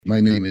My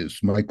name is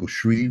Michael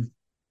Shrieve.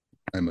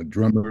 I'm a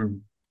drummer,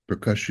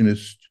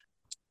 percussionist,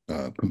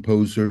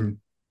 composer,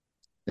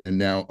 and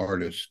now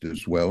artist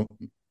as well.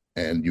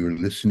 And you're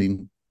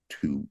listening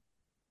to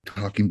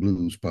Talking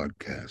Blues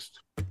podcast.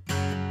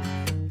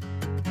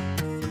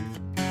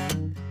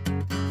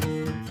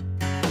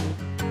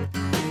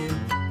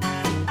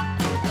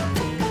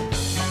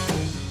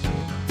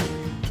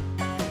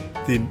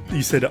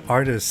 You said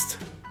artist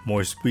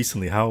more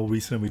recently. How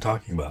recent are we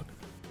talking about?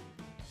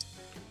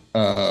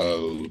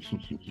 Uh,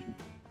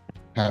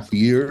 Half a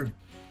year.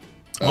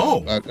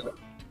 Uh, Oh,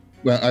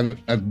 I,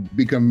 I've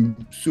become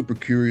super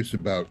curious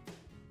about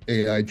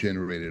AI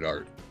generated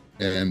art,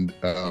 and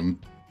I'm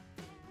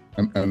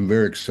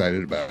very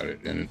excited about it,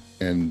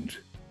 and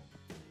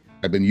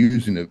I've been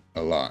using it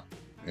a lot,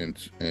 and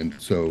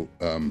so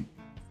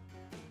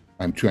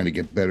I'm trying to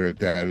get better at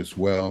that as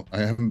well. I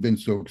haven't been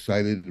so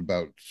excited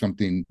about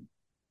something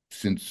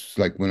since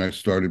like when I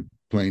started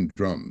playing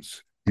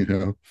drums.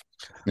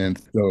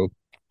 And so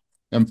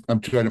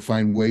I'm trying to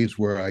find ways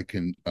where I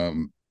can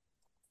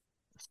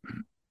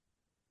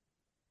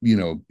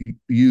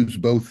use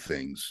both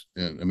things.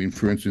 And I mean,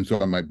 for instance,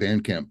 on my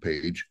Bandcamp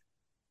page,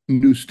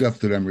 new stuff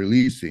that I'm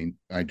releasing,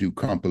 I do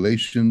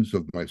compilations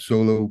of my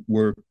solo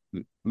work. A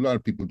lot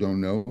of people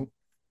don't know.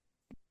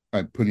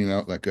 I'm putting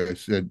out, like I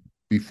said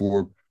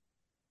before,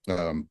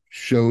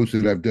 shows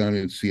that I've done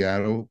in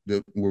Seattle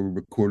that were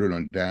recorded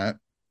on that,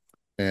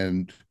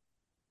 and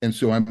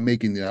so I'm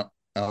making the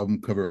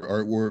album cover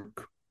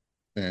artwork,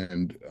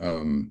 and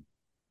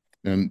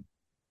and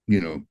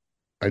you know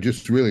I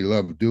just really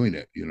love doing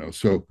it.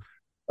 So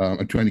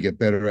I'm trying to get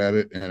better at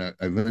it, and I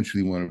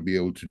eventually want to be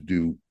able to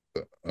do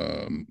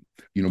um,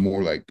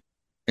 more like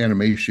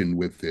animation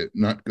with it,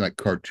 not like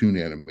cartoon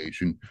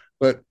animation,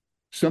 but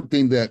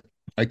something that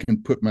I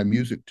can put my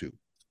music to.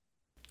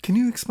 can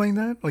you explain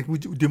that?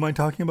 Do you mind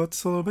talking about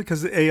this a little bit?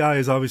 Because AI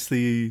is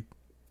obviously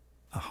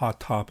a hot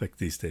topic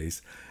these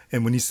days,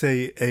 and when you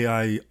say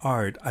AI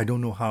art, I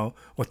don't know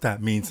what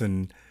that means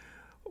and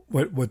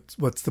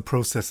what's the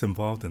process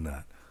involved in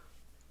that.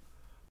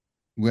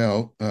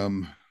 Well,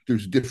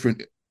 there's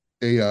different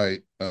AI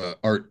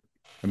art.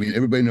 I mean,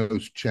 everybody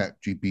knows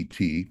Chat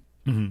GPT,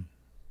 Hmm.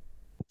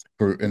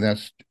 and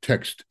that's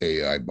text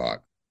AI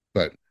bot.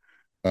 But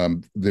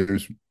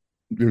there's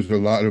a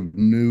lot of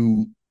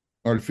new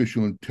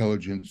artificial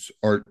intelligence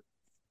art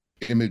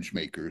image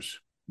makers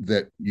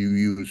that you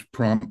use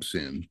prompts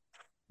in.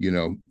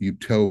 You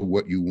tell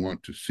what you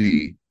want to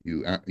see.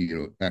 You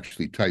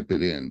actually type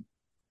it in,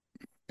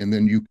 and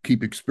then you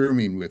keep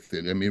experimenting with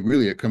it. I mean,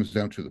 really, it comes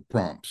down to the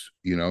prompts.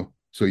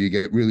 So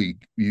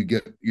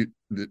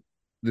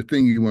the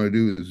thing you want to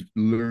do is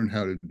learn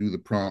how to do the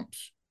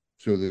prompts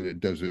so that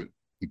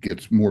it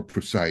gets more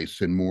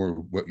precise and more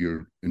what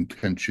your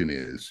intention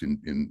is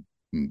in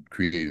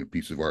creating a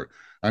piece of art.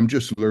 I'm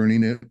just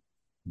learning it,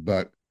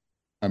 but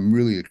I'm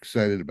really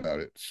excited about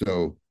it.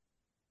 So,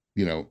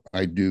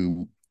 I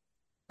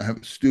have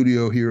a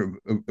studio here,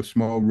 a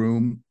small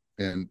room,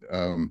 and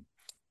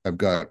I've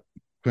got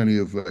plenty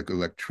of like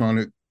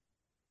electronic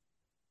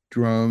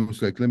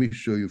drums. Like, let me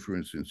show you, for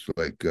instance,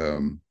 like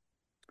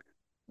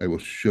I will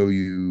show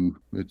you.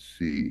 Let's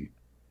see,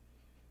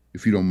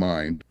 if you don't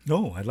mind.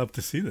 No, I'd love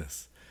to see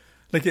this.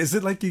 Like, is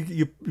it like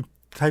you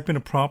type in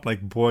a prompt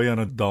like "boy on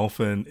a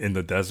dolphin in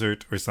the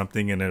desert" or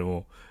something, and it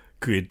will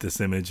create this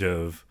image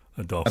of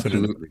a dolphin?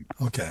 Absolutely,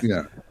 Okay.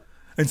 yeah.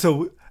 And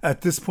so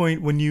at this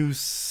point, when you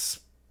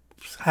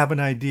have an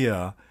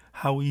idea,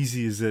 how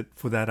easy is it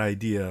for that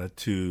idea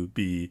to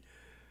be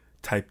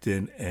typed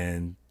in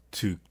and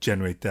to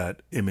generate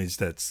that image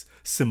that's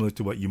similar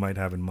to what you might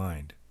have in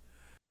mind?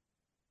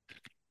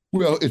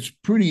 Well, it's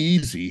pretty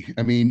easy.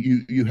 I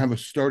mean, you have a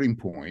starting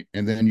point,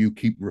 and then you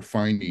keep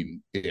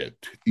refining it.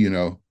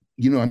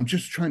 I'm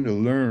just trying to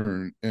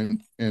learn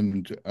and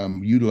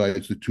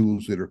utilize the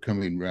tools that are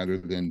coming rather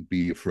than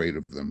be afraid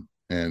of them.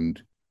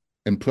 And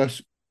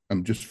plus,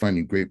 I'm just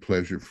finding great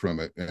pleasure from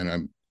it.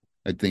 And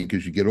I think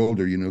as you get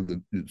older,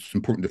 that it's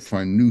important to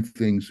find new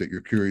things that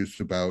you're curious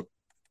about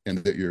and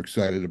that you're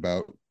excited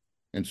about,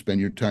 and spend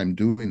your time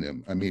doing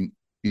them. I mean,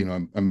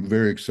 I'm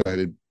very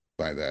excited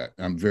by that.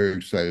 I'm very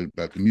excited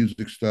about the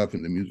music stuff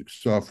and the music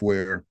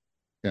software,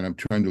 and I'm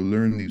trying to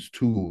learn these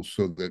tools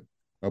so that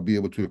I'll be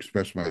able to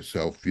express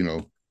myself.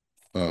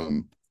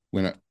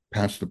 When I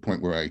past the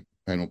point where I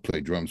don't play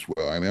drums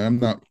well. I mean, I'm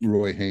not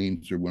Roy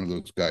Haynes or one of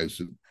those guys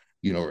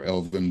that or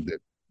Elvin that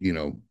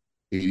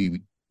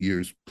 80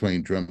 years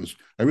playing drums.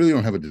 I really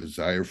don't have a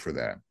desire for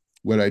that.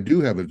 What I do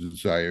have a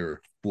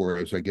desire for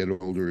as I get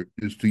older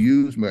is to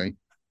use my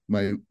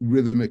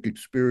rhythmic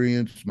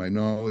experience, my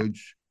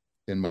knowledge,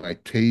 and my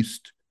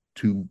taste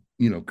to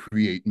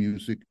create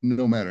music,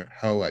 no matter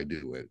how I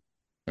do it.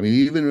 I mean,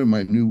 even in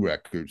my new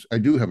records, I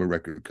do have a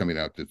record coming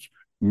out that's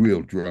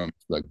real drums,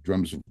 like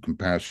Drums of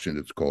Compassion.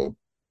 It's called.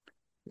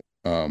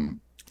 Um,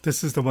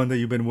 This is the one that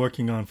you've been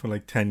working on for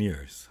like 10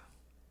 years.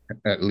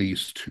 at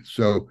least.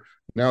 So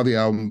now the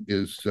album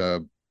is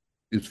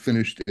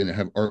finished, and I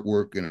have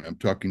artwork, and I'm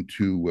talking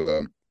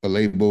to a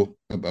label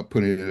about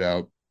putting it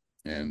out.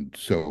 And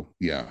so,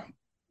 yeah,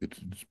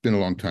 It's been a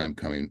long time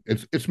coming.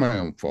 It's my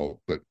own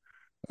fault,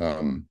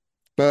 um,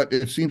 but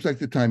it seems like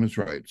the time is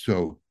right.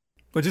 So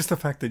But just the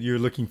fact that you're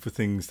looking for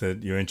things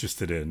that you're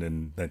interested in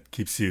and that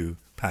keeps you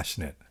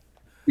passionate.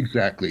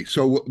 exactly.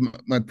 So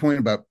my point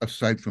about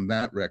aside from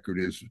that record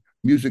is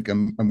music.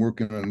 I'm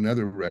working on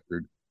another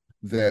record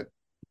that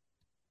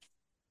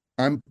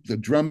I'm the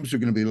drums are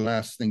going to be the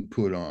last thing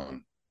put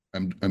on.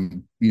 I'm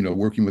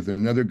working with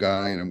another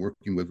guy and I'm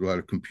working with a lot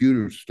of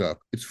computer stuff.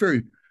 It's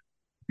very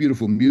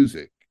beautiful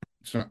music.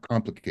 It's not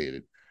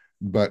complicated,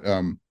 but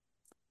I'm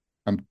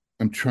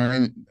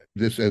trying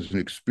this as an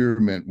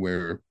experiment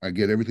where I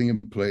get everything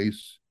in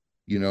place.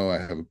 I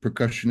have a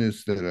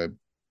percussionist that I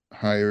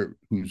hire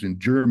who's in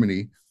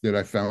Germany that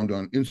I found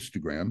on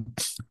Instagram,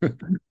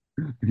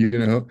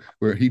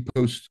 where he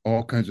posts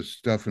all kinds of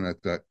stuff. And I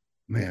thought,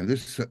 man,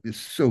 this is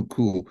so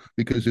cool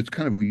because it's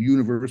kind of a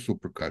universal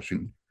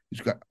percussion.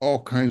 He's got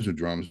all kinds of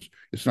drums.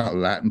 It's not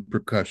Latin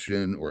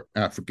percussion or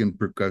African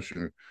percussion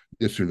or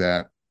this or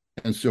that.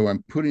 And so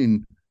I'm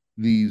putting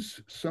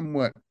these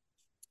somewhat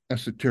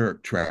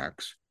esoteric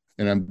tracks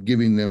and I'm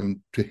giving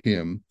them to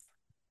him.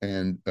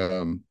 And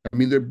I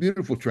mean, they're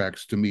beautiful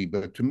tracks to me,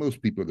 but to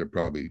most people, they're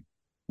probably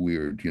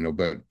weird,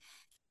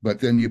 but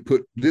then you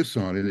put this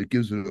on and it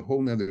gives it a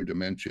whole nother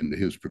dimension to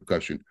his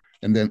percussion.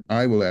 And then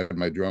I will add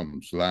my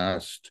drums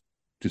last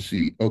to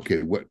see,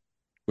 okay, what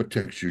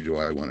texture do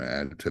I want to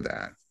add to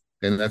that?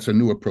 And that's a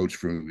new approach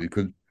for me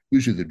because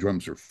usually the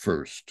drums are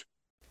first.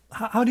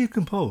 How do you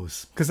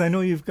compose? Because I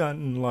know you've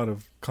gotten a lot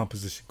of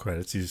composition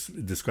credits. You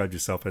described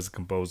yourself as a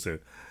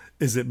composer.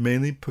 Is it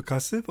mainly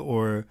percussive,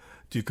 or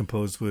do you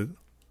compose with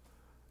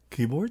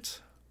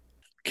keyboards?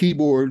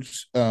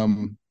 Keyboards,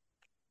 and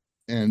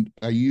um,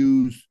 I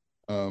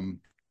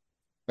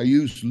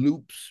use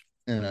loops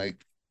and I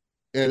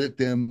edit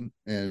them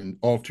and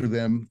alter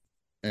them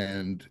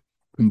and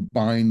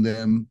combine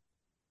them,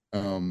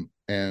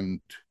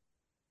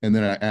 and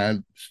then I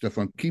add stuff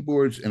on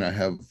keyboards and I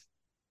have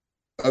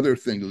other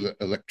things,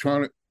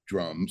 electronic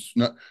drums,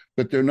 not,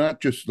 but they're not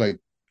just like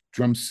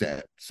drum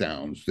set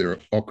sounds. There are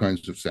all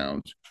kinds of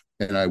sounds,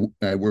 and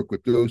I work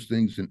with those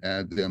things and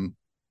add them.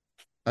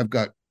 I've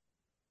got,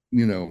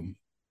 you know,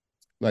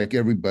 like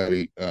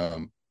everybody,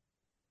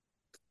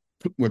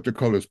 what they're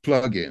called as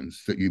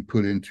plugins that you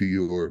put into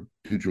your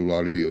digital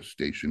audio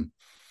station,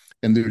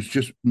 and there's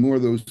just more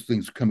of those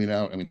things coming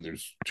out. I mean,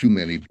 there's too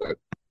many, but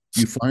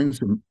you find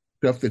some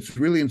stuff that's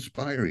really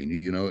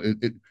inspiring.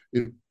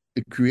 It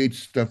it creates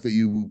stuff that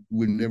you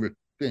would never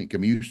think. I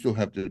mean, I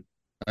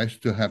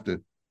still have to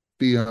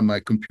be on my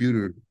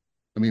computer.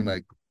 I mean,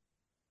 my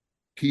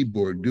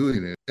keyboard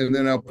doing it, and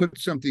then I'll put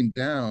something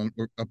down,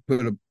 or I'll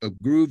put a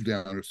groove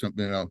down or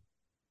something. And I'll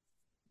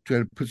try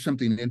to put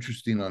something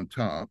interesting on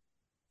top,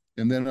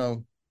 and then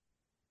I'll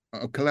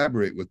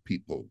collaborate with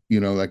people.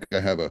 Like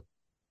I have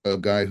a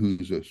guy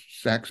who's a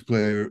sax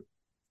player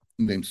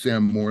named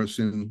Sam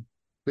Morrison.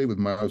 Played with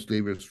Miles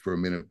Davis for a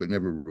minute, but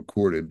never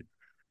recorded.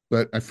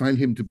 But I find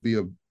him to be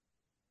a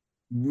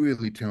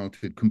really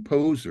talented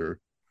composer,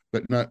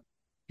 but not.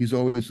 He's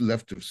always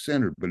left of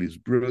center, but he's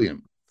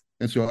brilliant.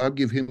 And so I'll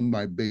give him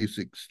my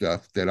basic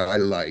stuff that I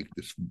like,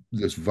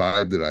 this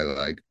vibe that I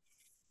like,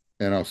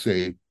 and I'll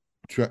say,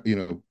 try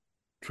to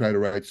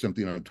write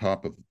something on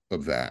top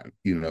of that.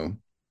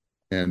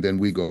 And then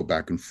we go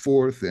back and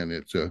forth, and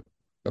it's a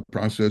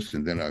process.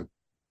 And then I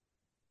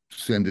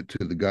send it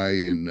to the guy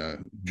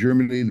in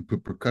Germany to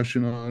put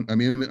percussion on. I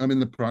mean, I'm in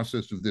the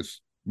process of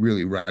this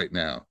really right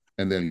now.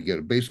 And then you get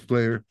a bass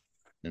player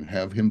and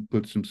have him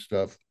put some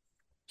stuff.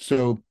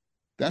 So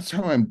that's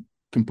how I'm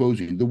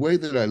composing. The way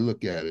that I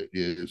look at it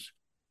is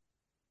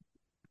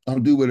I'll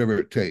do whatever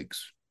it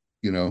takes,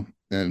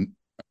 and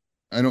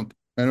I don't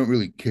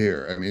really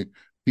care. I mean,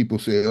 people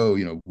say, oh,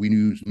 we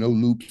use no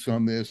loops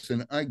on this,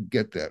 and I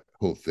get that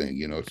whole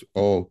thing. It's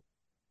all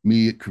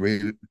me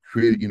created,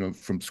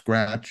 from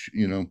scratch,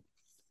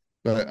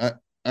 but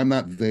I'm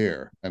not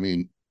there. I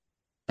mean,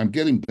 I'm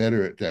getting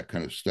better at that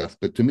kind of stuff,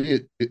 but to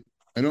me,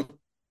 I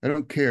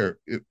don't care.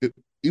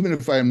 Even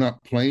if I'm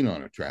not playing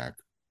on a track,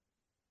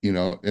 and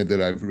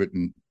that I've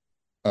written,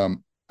 I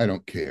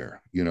don't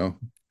care.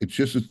 It's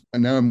just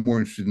now I'm more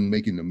interested in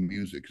making the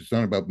music. It's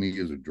not about me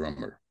as a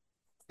drummer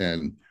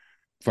and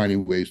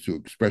finding ways to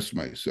express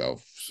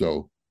myself.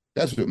 So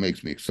that's what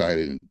makes me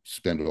excited and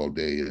spend all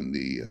day in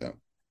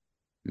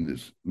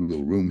this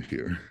little room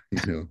here.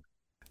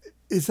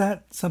 Is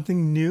that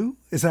something new?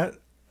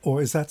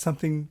 Or is that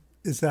something,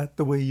 is that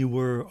the way you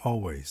were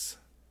always?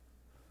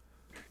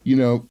 You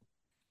know,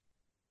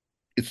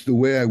 it's the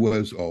way I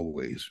was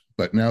always,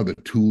 but now the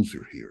tools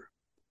are here.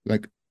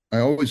 Like I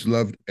always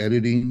loved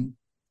editing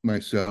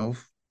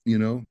myself.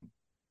 I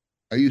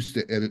used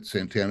to edit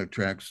Santana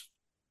tracks,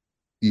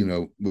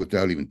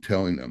 without even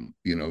telling them,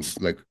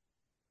 like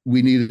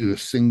we needed a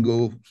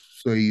single,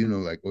 say,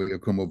 like Oye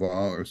Como Va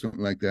or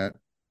something like that.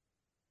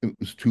 It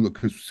was too,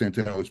 because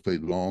Santana always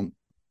played long.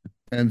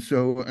 And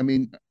so, I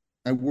mean,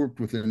 I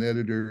worked with an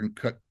editor and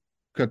cut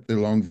the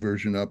long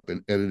version up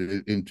and edited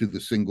it into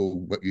the single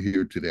what you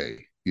hear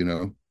today.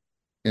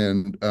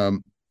 And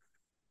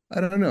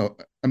I don't know.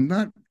 I'm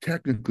not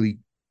technically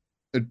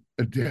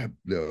adept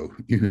though,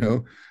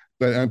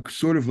 but I'm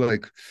sort of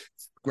like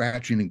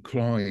scratching and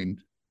clawing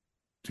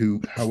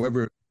to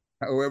however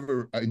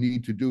I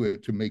need to do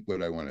it to make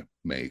what I want to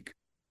make.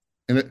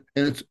 And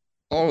it's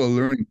all a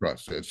learning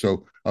process.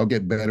 So I'll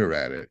get better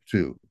at it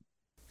too.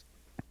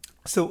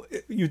 So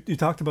you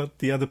talked about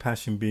the other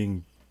passion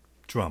being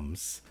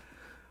drums.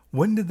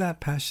 When did that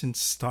passion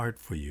start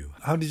for you?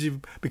 How did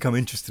you become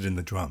interested in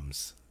the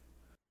drums?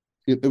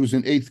 It was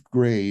in eighth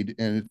grade,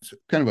 and it's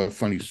kind of a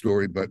funny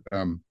story, but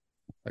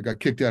I got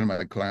kicked out of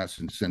my class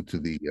and sent to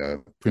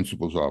the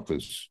principal's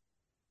office,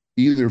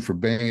 either for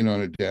banging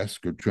on a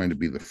desk or trying to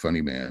be the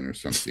funny man or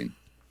something.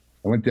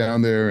 I went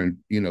down there and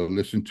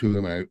listened to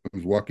him. I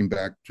was walking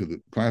back to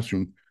the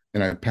classroom,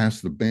 and I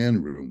passed the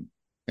band room,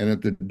 and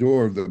at the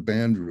door of the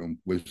band room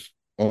was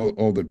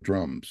all the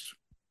drums,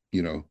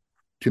 you know,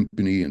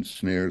 timpani and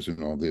snares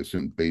and all this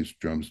and bass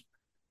drums.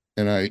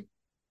 And I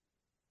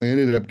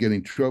ended up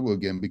getting trouble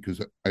again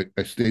because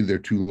I stayed there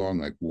too long,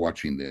 like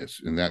watching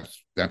this, and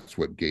that's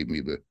what gave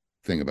me the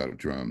thing about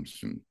drums.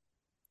 And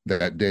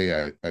that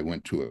day, I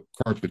went to a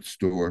carpet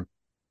store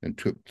and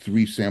took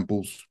 3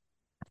 samples,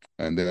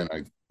 and then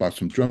I bought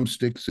some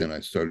drumsticks, and I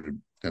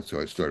started. That's how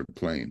I started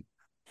playing.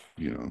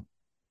 You know,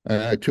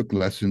 I took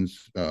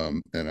lessons,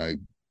 and I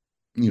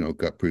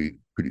got pretty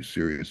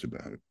serious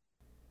about it.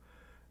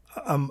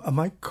 Am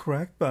I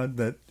correct about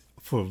that?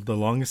 For the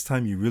longest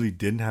time, you really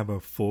didn't have a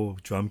full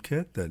drum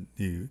kit that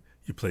you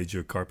played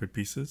your carpet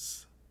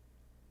pieces.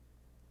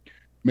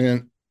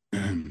 Man,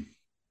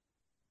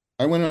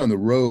 I went on the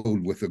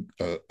road with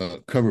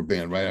a cover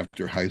band right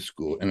after high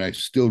school, and I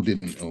still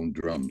didn't own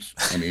drums.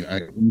 I mean,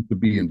 I used to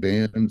be in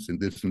bands and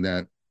this and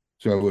that,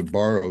 so I would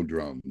borrow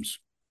drums.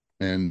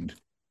 And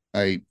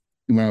I,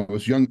 when I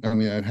was young, I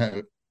mean,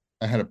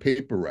 I had a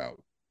paper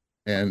route,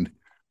 and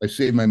I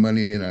saved my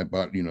money and I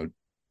bought,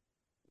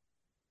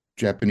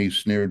 Japanese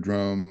snare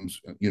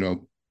drums,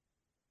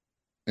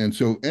 And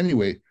so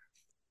anyway,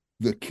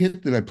 the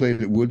kit that I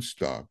played at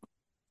Woodstock,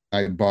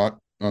 I bought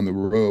on the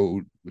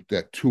road with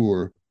that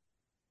tour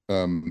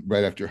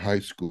right after high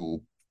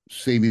school,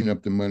 saving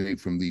up the money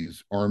from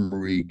these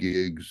armory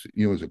gigs,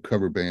 as a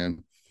cover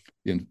band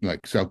in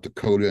like South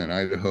Dakota and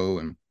Idaho,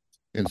 and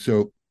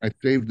so I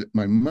saved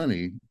my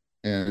money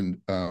and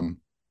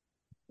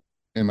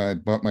I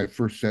bought my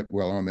first set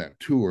while on that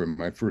tour, and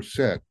my first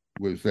set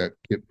was that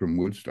kit from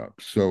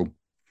Woodstock. So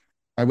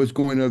I was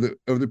going to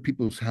other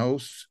people's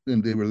house,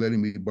 and they were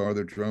letting me borrow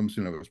their drums,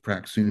 and I was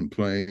practicing and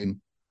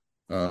playing.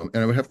 And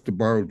I would have to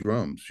borrow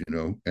drums,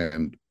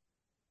 and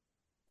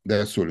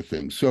that sort of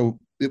thing. So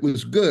it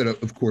was good,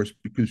 of course,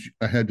 because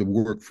I had to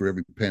work for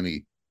every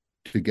penny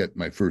to get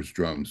my first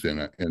drums,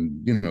 and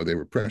they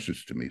were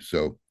precious to me.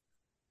 So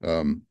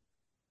um,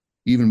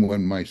 even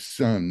when my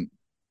son,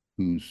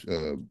 who's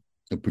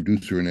a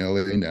producer in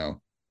LA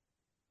now,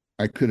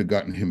 I could have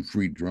gotten him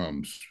free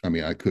drums. I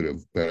mean, I could have,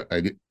 but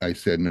I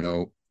said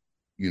no.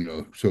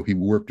 So he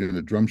worked in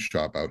a drum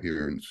shop out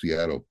here in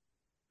Seattle,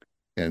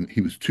 and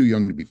he was too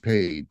young to be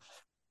paid,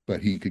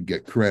 but he could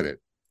get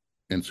credit,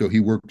 and so he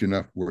worked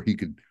enough where he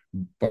could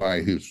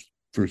buy his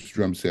first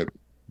drum set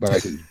by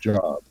his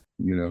job.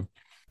 You know,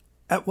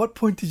 At what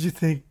point did you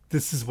think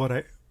this is what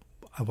I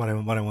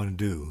want to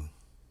do?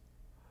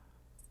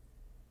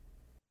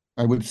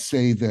 I would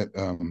say that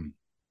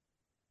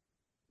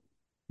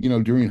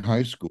during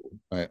high school,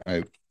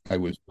 I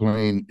was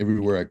playing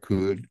everywhere I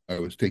could. I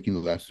was taking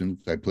lessons.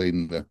 I played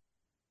in the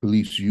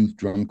police youth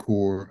drum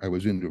corps. I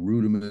was into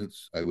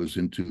rudiments. I was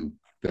into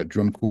that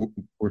drum corps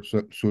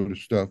sort of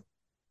stuff,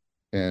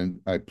 and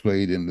I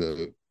played in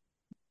the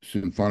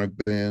symphonic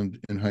band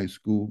in high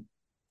school,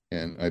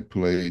 and I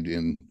played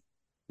in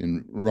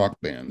rock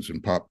bands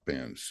and pop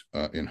bands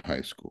in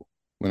high school.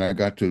 When I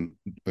got to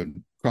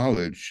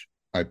college,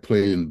 I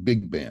played in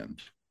big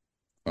band,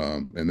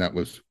 and that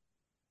was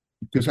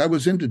because I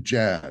was into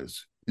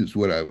jazz. Is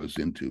what I was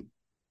into.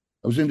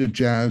 I was into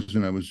jazz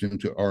and I was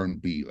into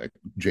R&B, like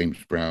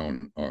James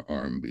Brown or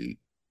R&B.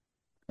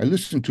 I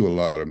listened to a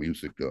lot of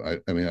music though.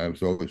 I mean, I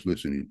was always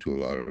listening to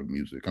a lot of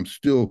music. I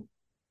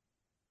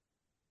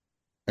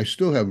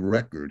still have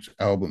records,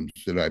 albums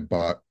that I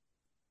bought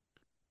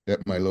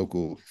at my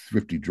local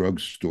thrifty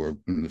drugstore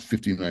in the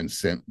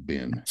 59-cent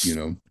bin,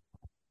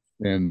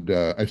 and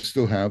I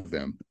still have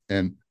them.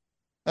 And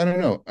I don't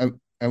know.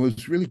 I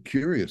was really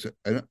curious.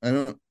 I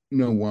don't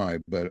know why,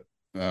 but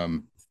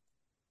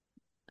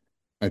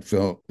I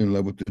fell in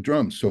love with the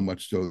drums so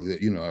much so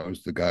that I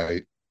was the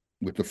guy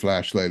with the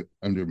flashlight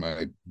under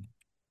my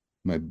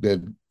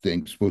bed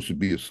thing, supposed to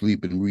be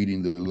asleep and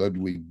reading the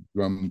Ludwig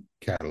drum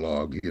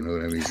catalog. You know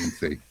what I mean? And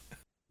say,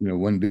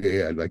 one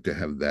day I'd like to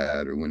have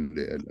that, or one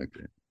day I'd like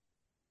to.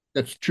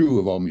 That's true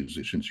of all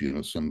musicians.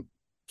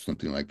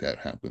 Something like that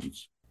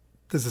happens.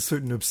 There's a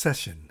certain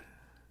obsession.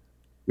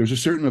 There's a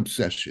certain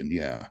obsession,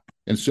 yeah.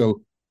 And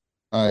so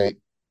I,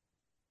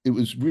 it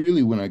was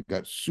really when I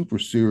got super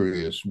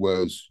serious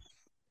was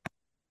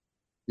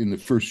in the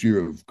first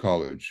year of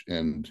college,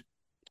 and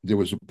there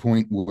was a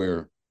point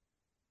where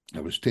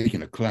I was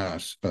taking a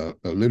class, a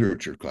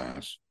literature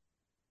class,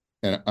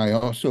 And I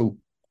also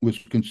was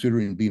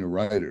considering being a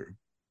writer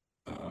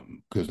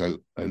because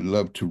I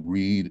love to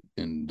read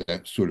and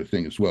that sort of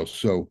thing as well.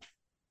 So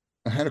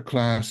I had a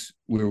class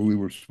where we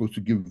were supposed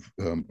to give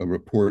a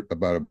report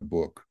about a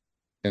book,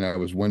 and I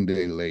was one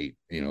day late,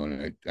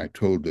 and I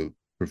told the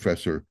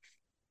professor,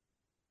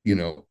 I'm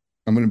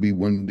going to be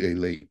one day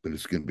late, but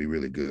it's going to be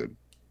really good.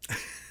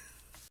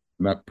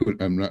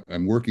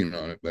 I'm working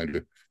on it, but,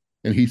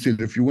 and he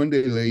said, if you're one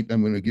day late,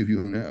 I'm going to give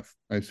you an F.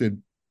 I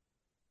said,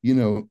 you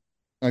know,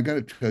 I got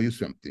to tell you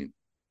something.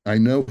 I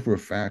know for a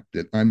fact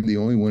that I'm the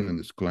only one in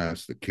this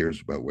class that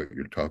cares about what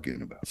you're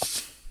talking about.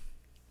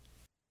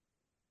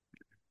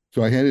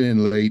 So I had it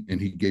in late and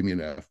he gave me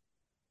an F.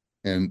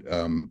 And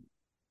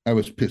I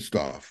was pissed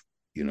off,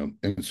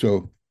 And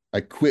so I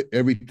quit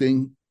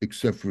everything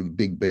except for the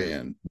big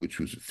band, which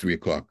was at 3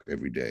 o'clock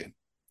every day.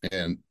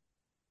 And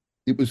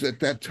it was at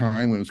that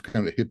time when it was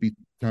kind of hippie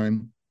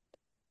time.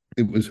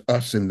 It was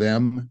us and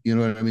them, you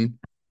know what I mean?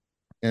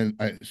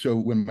 And so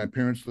when my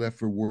parents left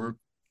for work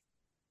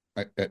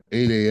at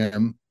 8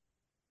 a.m.,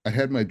 I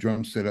had my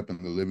drum set up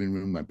in the living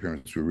room. My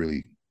parents were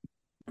really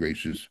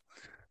gracious.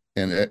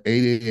 And at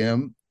 8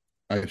 a.m.,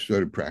 I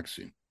started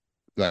practicing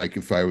like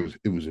if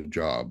it was a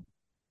job.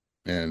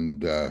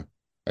 And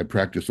I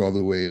practiced all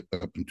the way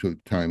up until the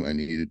time I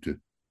needed to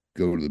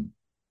go to the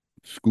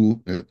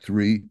school at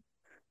 3.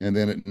 And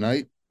then at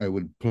night, I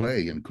would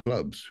play in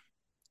clubs.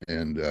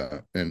 And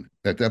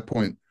at that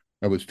point,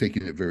 I was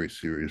taking it very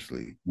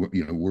seriously,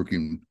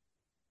 working,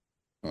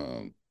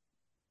 um,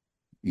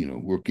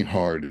 working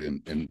hard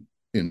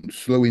and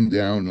slowing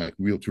down like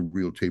reel to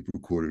reel tape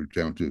recorder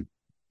down to,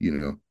 you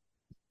know,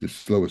 the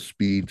slowest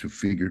speed to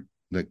figure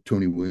like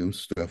Tony Williams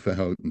stuff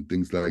out and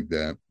things like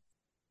that.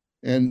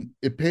 And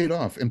it paid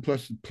off. And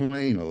plus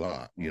playing a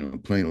lot,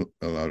 playing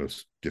a lot of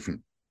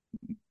different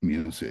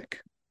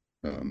music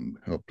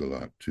helped a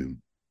lot too.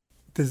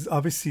 There's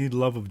obviously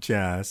love of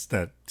jazz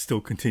that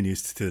still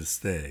continues to this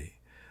day.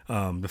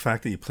 The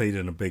fact that you played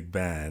in a big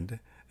band,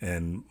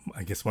 and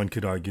I guess one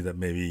could argue that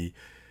maybe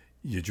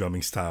your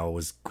drumming style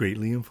was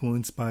greatly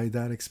influenced by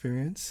that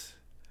experience.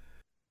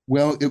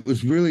 Well, it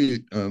was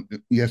really,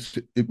 yes,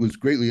 it was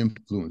greatly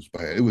influenced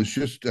by it. It was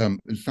just,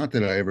 it's not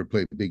that I ever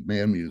played big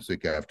band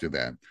music after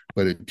that,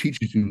 but it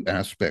teaches you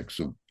aspects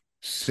of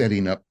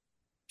setting up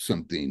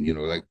something,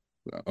 like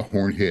a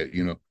horn hit,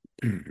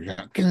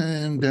 that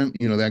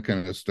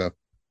kind of stuff.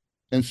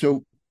 And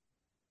so,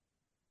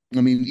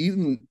 I mean,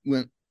 even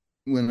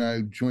when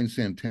I joined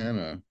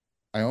Santana,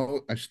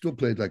 I still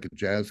played like a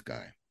jazz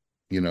guy,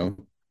 you know.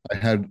 I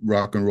had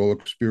rock and roll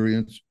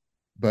experience,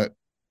 but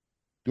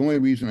the only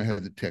reason I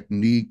had the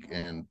technique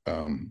and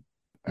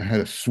I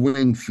had a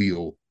swing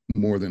feel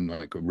more than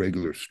like a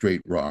regular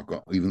straight rock,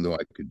 even though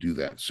I could do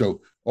that.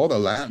 So all the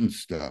Latin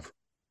stuff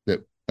that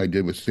I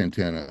did with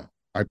Santana,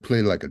 I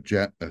played like a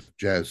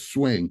jazz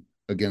swing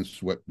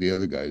against what the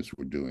other guys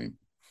were doing,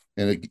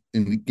 and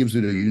it gives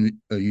it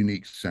a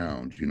unique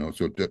sound,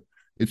 So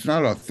it's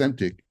not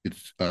authentic.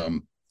 It's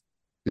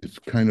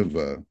kind of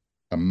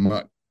a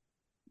mutt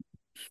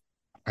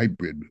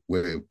hybrid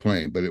way of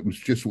playing, but it was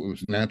just what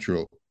was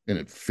natural and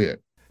it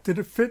fit. Did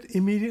it fit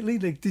immediately?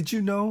 Like, did you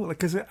know? Like,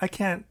 cause I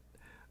can't.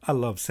 I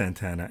love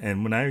Santana,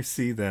 and when I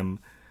see them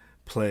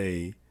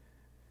play,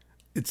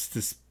 it's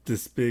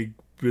this big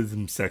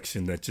rhythm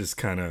section that just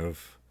kind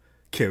of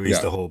carries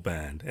Yeah, the whole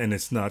band, and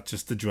it's not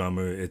just the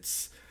drummer;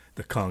 it's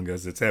the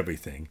congas, it's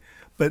everything.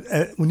 But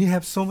when you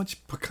have so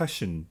much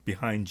percussion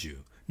behind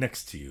you,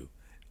 next to you,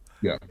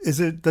 yeah.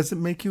 does it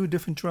make you a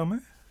different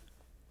drummer?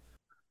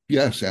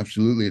 Yes,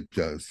 absolutely it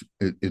does.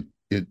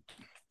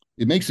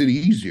 It makes it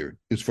easier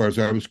as far as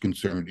I was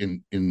concerned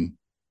in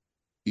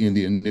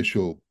the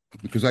initial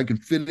because I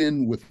could fit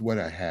in with what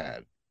I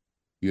had,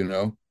 you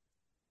know.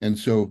 And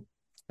so,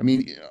 I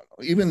mean,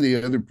 even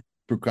the other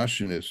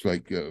percussionists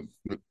like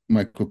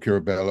Michael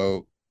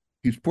Carabello,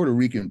 he's Puerto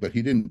Rican, but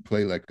he didn't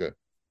play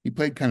he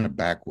played kind of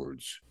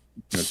backwards.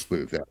 Let's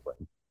put it that way.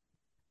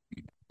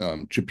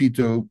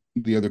 Chapito,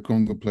 the other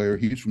conga player,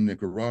 he's from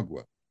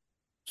Nicaragua,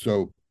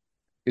 so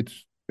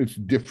it's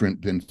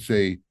different than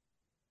say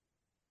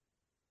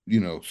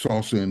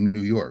salsa in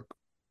New York.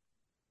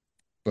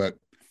 But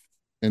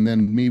and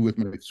then me with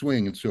my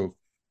swing, and so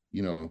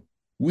you know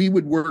we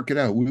would work it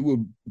out. We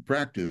would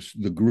practice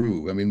the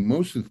groove. I mean,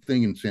 most of the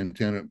thing in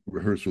Santana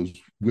rehearsals,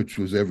 which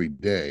was every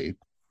day,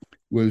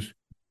 was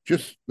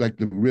just like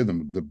the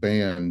rhythm, the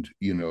band.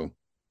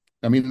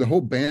 I mean, the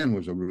whole band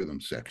was a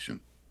rhythm section.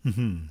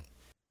 Mm-hmm.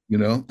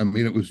 I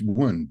mean, it was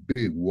one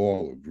big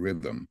wall of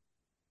rhythm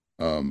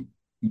um,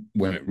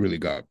 when it really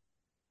got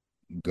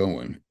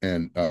going,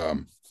 and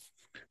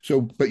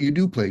so, but you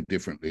do play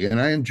differently, and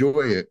I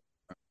enjoy it.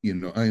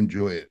 I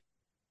enjoy it.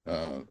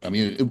 I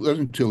mean, it wasn't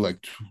until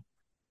like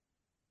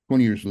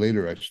 20 years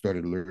later I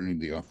started learning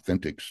the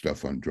authentic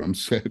stuff on drum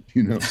set.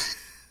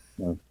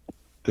 Uh,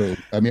 so,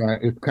 I mean,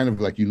 it's kind of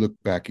like you look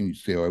back and you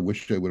say, oh, I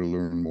wish I would have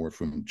learned more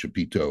from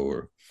Chapito,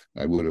 or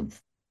I would have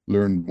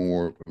learned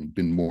more,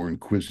 been more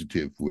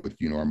inquisitive with,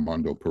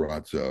 Armando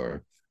Perazza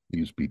or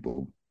these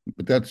people.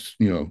 But that's,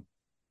 you're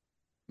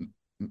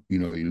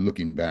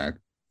looking back.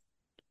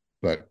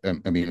 But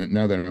I mean,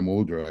 now that I'm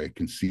older, I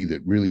can see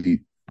that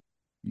really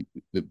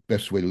the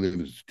best way to live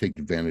is to take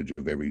advantage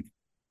of every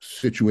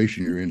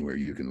situation you're in where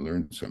you can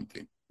learn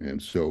something.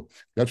 And so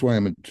that's why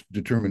I'm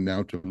determined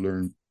now to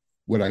learn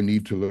what I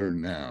need to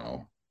learn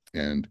now.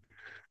 And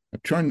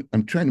I'm trying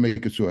to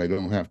make it so I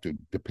don't have to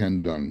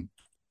depend on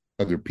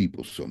other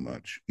people so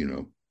much,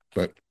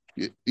 But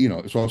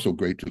it's also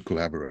great to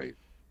collaborate.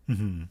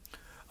 Hmm.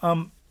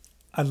 Um,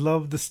 I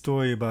love the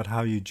story about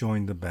how you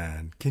joined the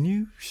band. Can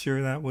you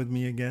share that with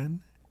me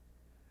again?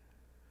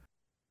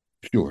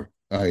 Sure.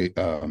 I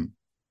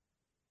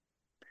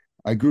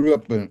grew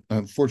up in,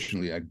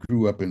 unfortunately, I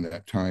grew up in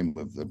that time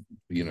of the,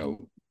 you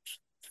know,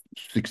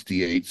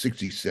 68,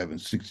 67,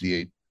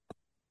 68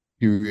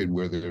 period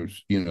where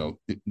there's,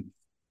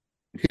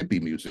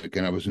 hippie music.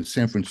 And I was in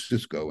San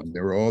Francisco and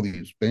there were all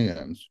these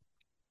bands.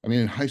 I mean,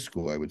 in high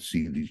school, I would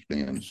see these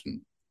bands.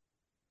 And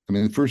I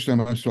mean, the first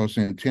time I saw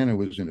Santana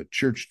was in a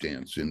church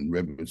dance in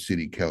Redwood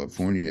City,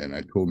 California. And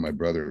I told my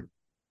brother,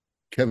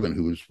 Kevin,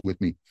 who was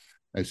with me,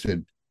 I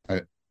said,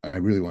 I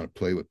really want to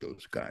play with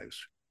those guys.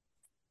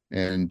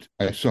 And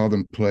I saw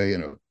them play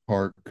in a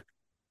park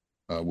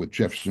with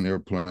Jefferson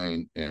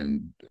Airplane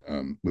and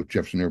with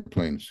Jefferson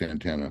Airplane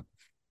Santana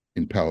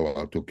in Palo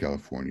Alto,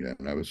 California.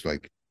 And I was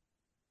like,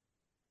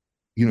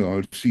 I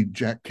would see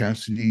Jack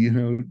Cassidy,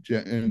 and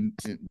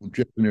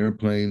Jefferson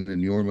Airplane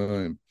and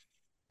Yorma,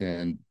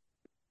 and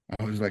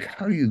I was like,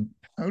 how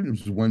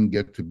does one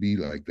get to be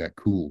like that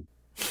cool?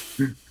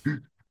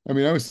 I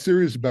mean, I was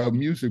serious about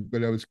music,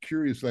 but I was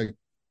curious, like,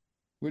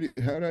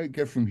 how did I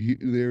get from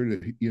there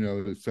to,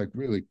 it's like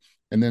really,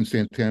 and then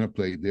Santana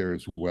played there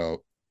as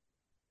well.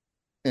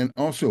 And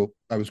also,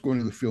 I was going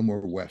to the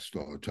Fillmore West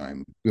all the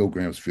time, Bill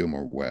Graham's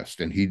Fillmore West,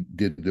 and he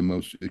did the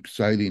most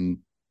exciting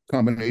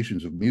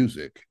combinations of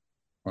music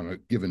on a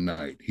given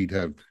night. He'd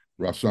have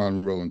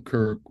Rahsaan Roland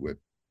Kirk with,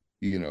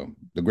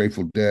 the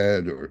Grateful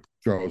Dead or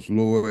Charles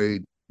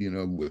Lloyd,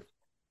 with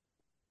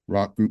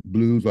rock group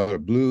blues, a lot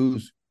of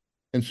blues.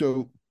 And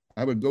so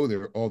I would go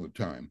there all the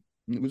time.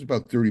 It was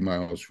about 30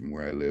 miles from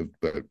where I lived,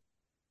 but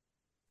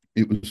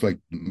it was like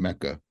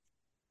Mecca.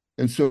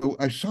 And so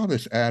I saw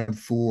this ad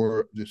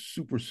for this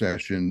super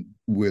session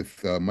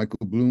with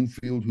Michael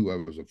Bloomfield, who I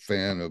was a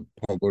fan of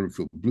Paul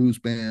Butterfield Blues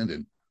Band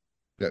and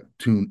that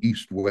tune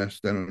East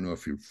West. I don't know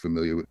if you're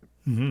familiar with.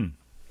 Hmm.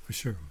 For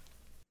sure.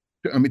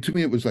 I mean, to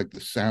me, it was like the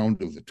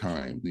sound of the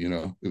time.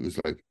 It was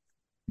like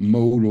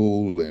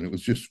modal, and it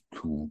was just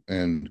cool.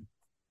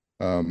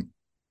 Um,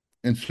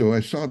 and so I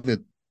saw that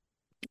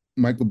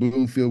Michael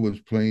Bloomfield was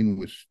playing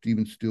with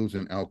Stephen Stills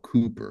and Al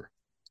Cooper.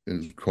 It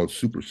was called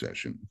Super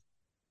Session.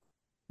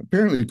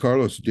 Apparently,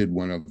 Carlos did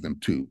one of them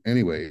too.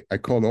 Anyway, I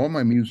called all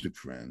my music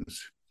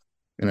friends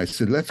and I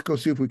said, let's go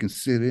see if we can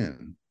sit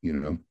in.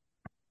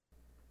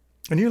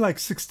 And you're like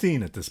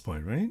 16 at this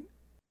point, right?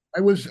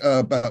 I was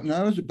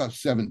about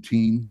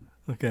 17,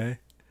 Okay.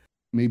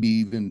 maybe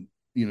even,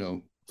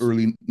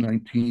 early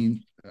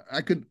 19.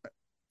 I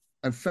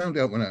found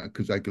out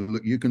because I could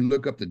look, you can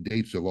look up the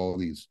dates of all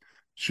these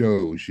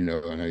shows,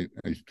 and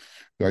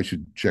I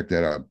should check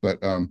that out.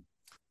 But,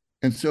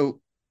 and so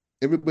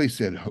everybody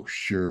said, oh,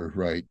 sure,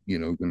 right,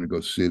 going to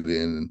go sit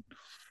in.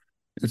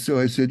 And so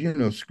I said,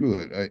 screw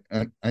it.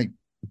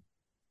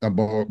 I'll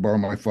borrow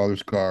my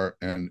father's car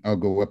and I'll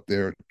go up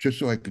there just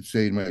so I could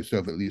say to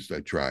myself, at least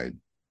I tried,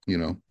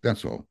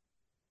 that's all.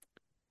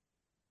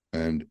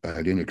 And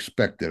I didn't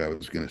expect that I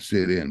was going to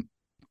sit in.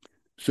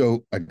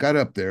 So I got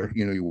up there,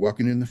 you're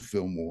walking in the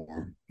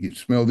Fillmore, you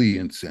smell the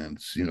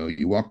incense,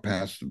 you walk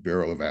past the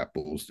barrel of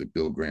apples that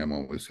Bill Graham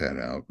always had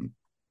out and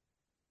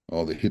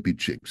all the hippie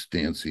chicks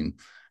dancing.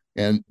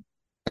 And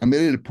I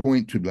made it a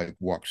point to like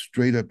walk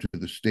straight up to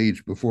the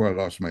stage before I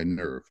lost my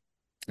nerve.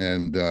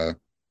 And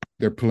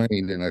they're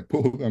playing, and I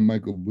pulled on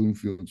Michael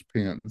Bloomfield's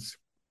pants,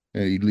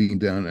 and he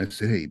leaned down. And I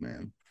said, "Hey,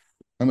 man,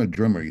 I'm a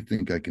drummer. You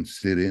think I can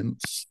sit in?"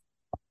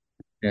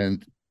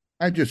 And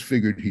I just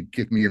figured he'd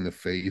kick me in the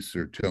face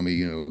or tell me,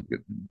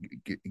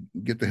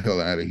 get the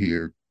hell out of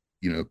here,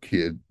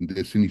 kid. And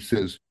this, and he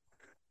says,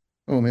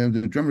 "Oh man,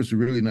 the drummer's a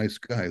really nice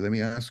guy. Let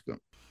me ask him."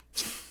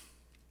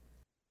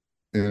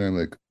 And I'm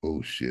like,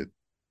 "Oh shit!"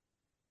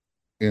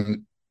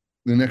 And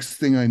the next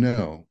thing I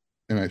know,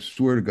 and I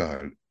swear to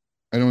God,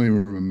 I don't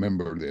even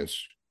remember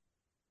this,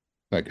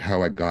 like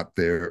how I got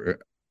there.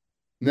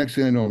 Next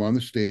thing I know, I'm on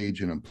the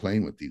stage and I'm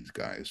playing with these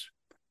guys.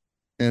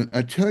 And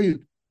I tell you,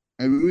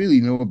 I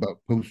really know about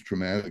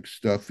post-traumatic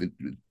stuff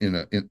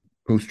in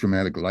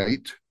post-traumatic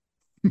light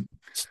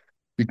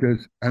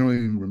because I don't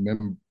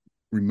even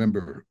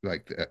remember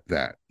like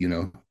that.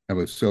 I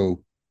was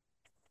so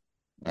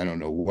I don't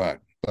know what,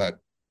 but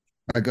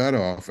I got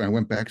off and I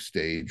went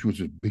backstage, which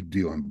was a big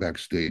deal. I'm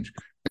backstage,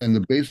 and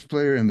the bass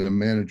player and the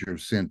manager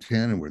of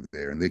Santana were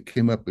there, and they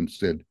came up and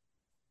said,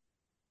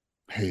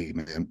 "Hey,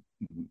 man,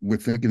 we're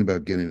thinking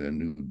about getting a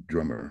new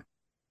drummer.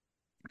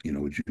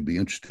 Would you be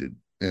interested?"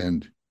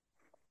 And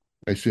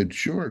I said,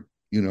 "Sure.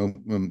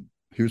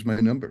 Here's my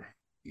number."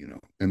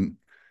 And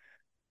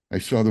I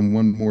saw them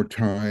one more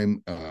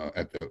time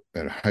at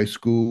a high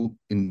school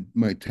in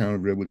my town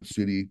of Redwood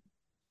City,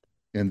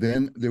 And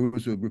then there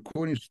was a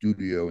recording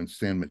studio in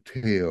San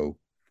Mateo,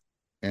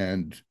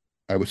 and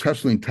I was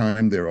hustling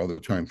time there all the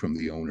time from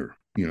the owner,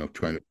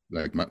 trying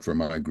to for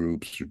my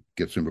groups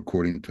get some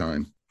recording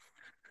time.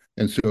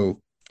 And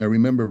so I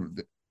remember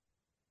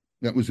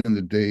that was in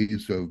the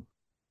days of,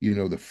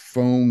 the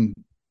phone.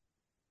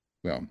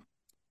 Well,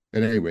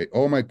 at any rate,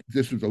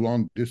 this was a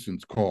long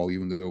distance call,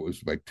 even though it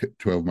was like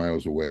 12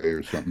 miles away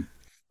or something.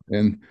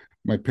 And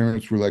my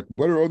parents were like,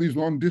 "What are all these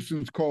long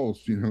distance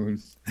calls?"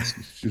 It's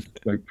just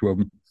like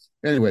 12.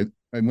 Anyway,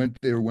 I went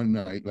there one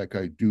night, like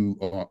I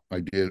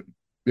did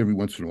every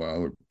once in a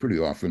while, or pretty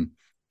often,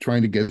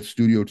 trying to get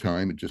studio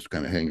time and just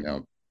kind of hang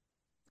out.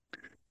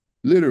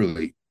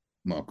 Literally,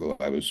 Marco,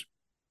 I was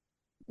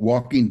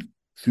walking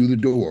through the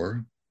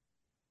door,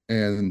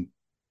 and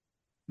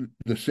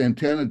the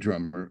Santana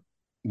drummer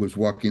was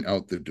walking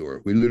out the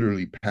door. We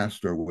literally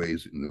passed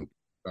ourselves in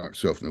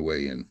the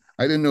way in.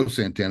 I didn't know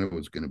Santana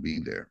was going to be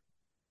there.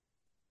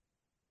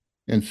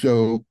 And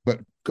so, but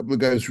a couple of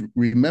guys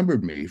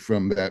remembered me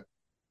from that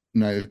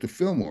night at the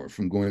Fillmore,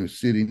 from going to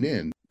sitting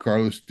in.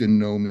 Carlos didn't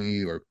know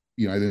me, or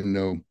I didn't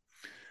know,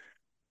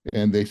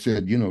 and they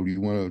said, you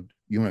want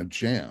to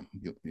jam,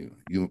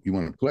 you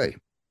want to play,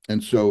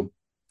 and so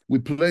we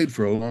played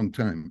for a long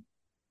time.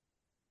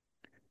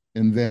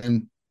 And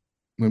then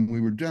when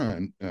we were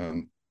done,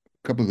 a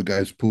couple of the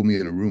guys pulled me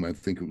in a room. I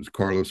think it was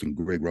Carlos and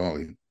Greg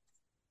Raleigh,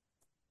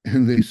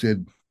 and they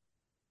said,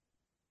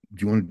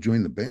 "Do you want to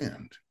join the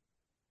band?"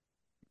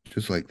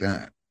 Just like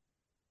that.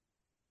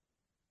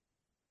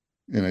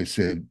 And I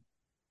said,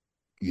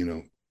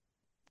 let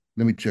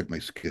me check my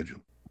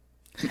schedule.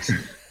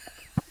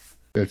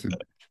 That's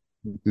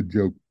the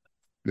joke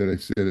that I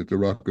said at the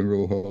Rock and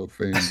Roll Hall of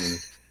Fame.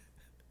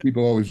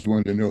 People always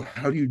wanted to know,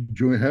 how do you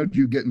join? How did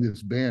you get in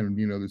this band?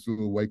 This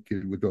little white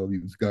kid with all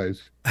these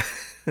guys.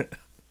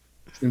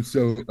 And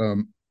so,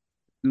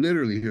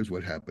 literally, here's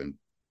what happened.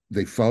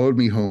 They followed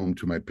me home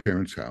to my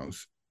parents'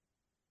 house.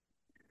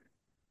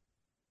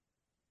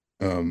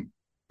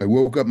 I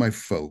woke up my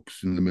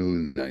folks in the middle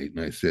of the night,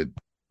 and I said,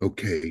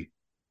 "Okay,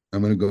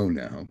 I'm going to go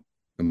now.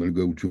 I'm going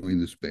to go join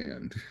this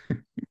band,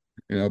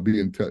 and I'll be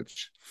in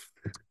touch."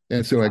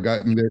 And so I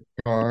got in their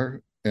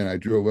car, and I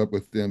drove up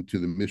with them to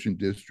the Mission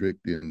District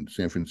in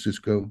San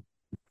Francisco.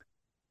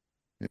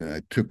 And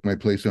I took my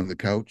place on the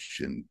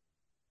couch, and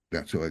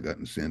that's how I got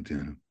in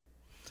Santana.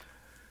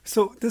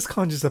 So this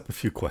conjures up a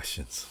few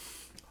questions.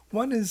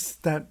 One is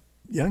that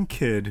young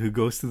kid who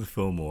goes to the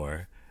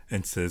Fillmore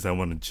and says, "I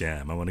want to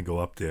jam. I want to go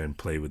up there and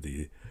play with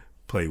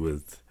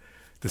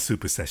the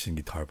super session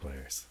guitar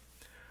players."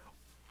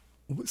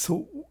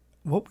 So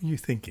what were you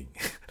thinking?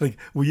 Like,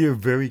 were you a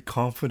very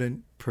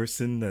confident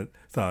person that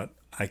thought,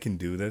 "I can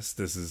do this.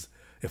 This is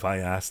if I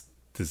ask,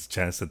 there's a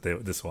chance that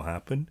this will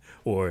happen,"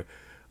 or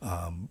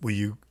were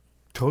you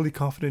totally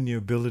confident in your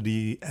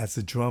ability as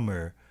a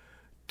drummer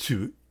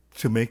to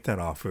make that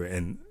offer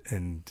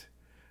and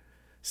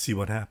see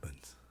what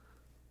happens?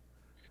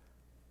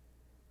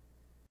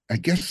 I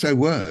guess I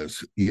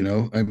was,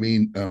 I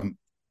mean,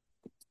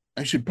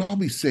 I should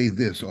probably say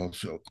this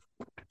also.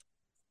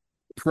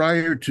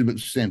 Prior to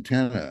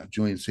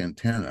joining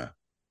Santana,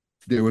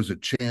 there was a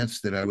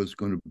chance that I was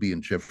going to be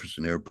in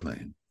Jefferson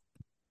Airplane.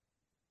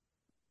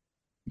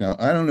 Now,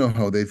 I don't know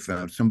how they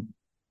found, some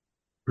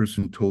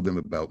person told them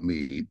about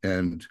me,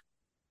 and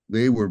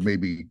they were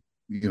maybe,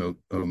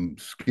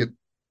 Skip,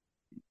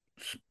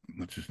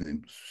 what's his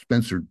name?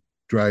 Spencer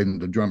Dryden,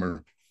 the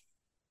drummer,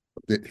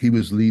 that he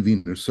was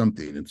leaving or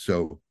something. And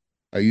so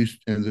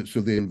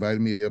so they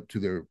invited me up to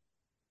their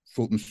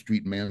Fulton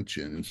Street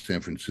mansion in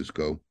San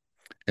Francisco,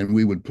 and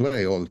we would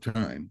play all the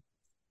time.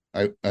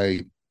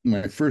 I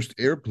my first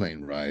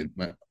airplane ride,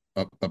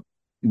 a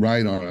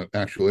ride on an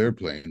actual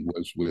airplane,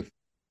 was with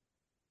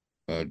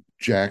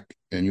Jack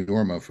and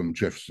Yorma from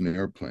Jefferson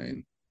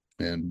Airplane,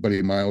 and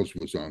Buddy Miles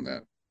was on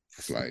that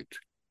flight.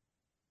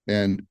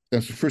 And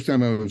that's the first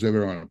time I was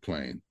ever on a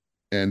plane.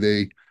 And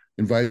they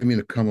invited me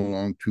to come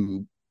along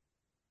to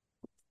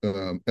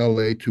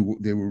LA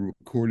they were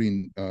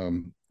recording,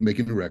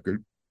 making a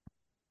record.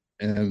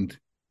 And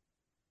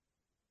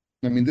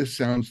I mean, this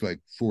sounds like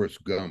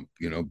Forrest Gump,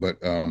 but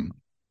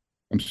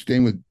I'm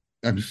staying with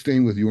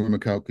Yorma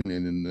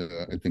Kalkinen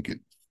in I think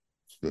it's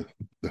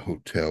the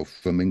Hotel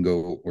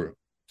Flamingo or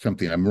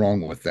something. I'm wrong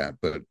with that,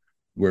 but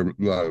where a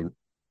lot of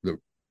the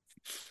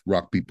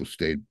rock people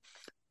stayed.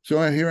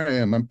 So here I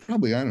am. I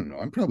don't know.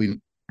 I'm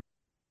probably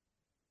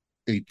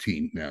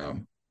 18 now,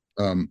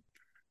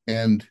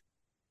 and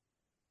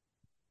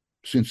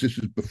since this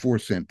is before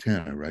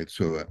Santana, right?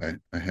 So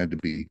I had to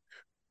be,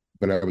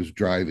 but I was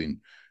driving.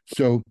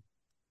 So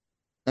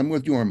I'm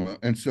with Yorma,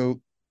 and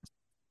so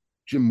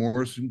Jim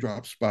Morrison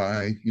drops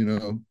by,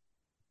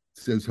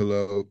 says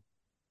hello.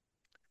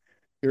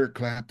 Eric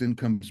Clapton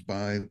comes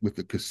by with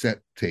a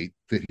cassette tape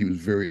that he was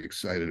very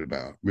excited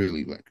about,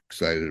 really like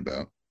excited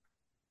about.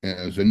 And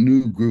there's a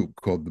new group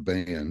called The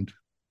Band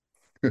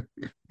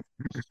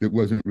that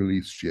wasn't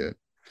released yet.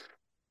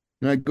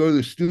 And I go to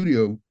the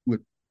studio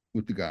with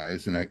the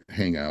guys and I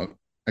hang out.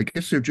 I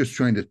guess they're just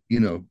trying to,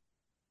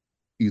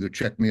 either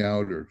check me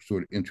out or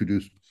sort of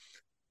introduce.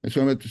 And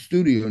so I'm at the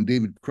studio, and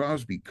David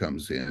Crosby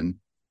comes in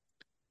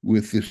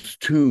with this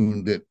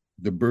tune that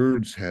the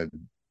Byrds had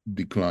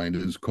declined.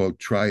 It's called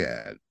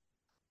Triad.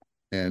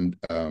 And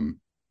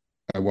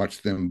I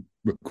watched them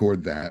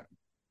record that.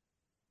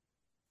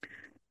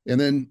 And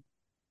then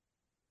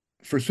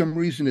for some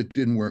reason, it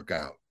didn't work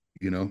out,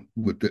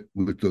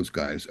 with those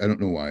guys. I don't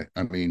know why.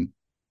 I mean,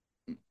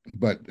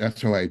 but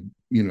that's how I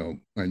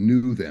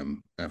knew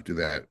them after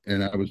that.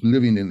 And I was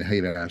living in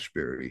Haight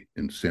Ashbury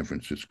in San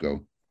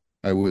Francisco.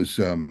 I was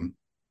kind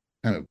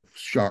of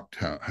shocked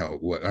how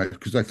what I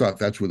because I thought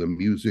that's where the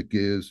music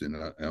is, and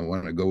I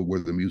want to go where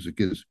the music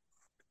is.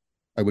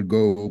 I would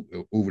go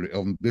over to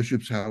Elvin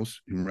Bishop's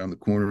house around the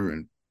corner,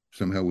 and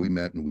somehow we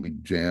met and we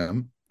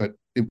jam. But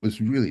it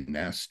was really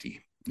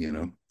nasty,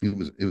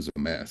 It was a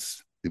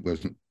mess. It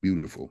wasn't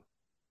beautiful,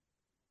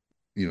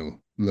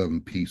 love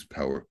and peace,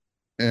 power.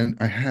 And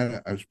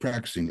I was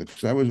practicing it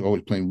because I was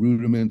always playing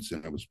rudiments,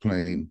 and I was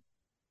playing,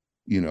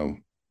 you know,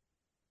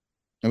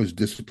 I was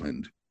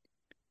disciplined,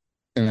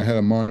 and I had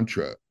a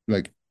mantra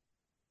like,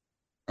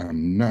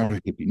 I'm not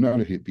a hippie,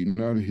 not a hippie,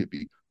 not a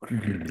hippie,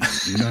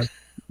 not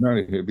not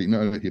a hippie,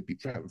 not a hippie,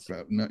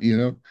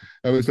 not,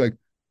 I was like,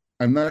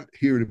 I'm not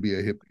here to be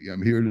a hippie.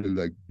 I'm here to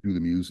like do the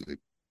music,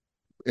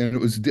 and it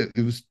was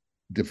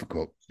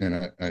difficult.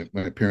 And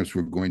my parents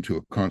were going to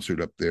a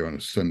concert up there on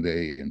a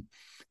Sunday,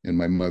 and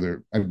my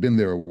mother, I've been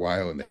there a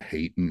while in the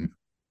Hayton,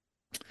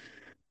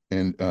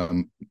 and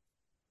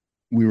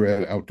we were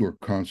at an outdoor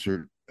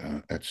concert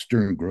at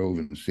Stern Grove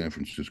in San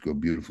Francisco,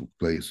 beautiful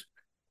place.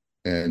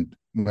 And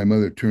my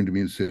mother turned to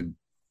me and said,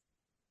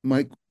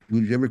 Mike,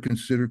 would you ever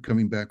consider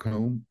coming back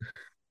home?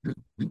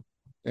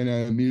 And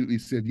I immediately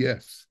said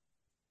yes.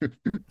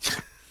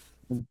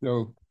 And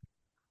so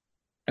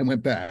I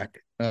went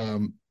back,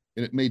 and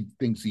it made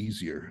things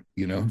easier.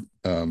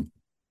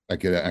 I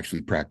could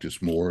actually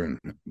practice more and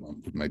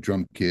with my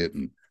drum kit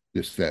and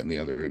this, that, and the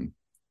other.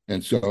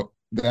 And so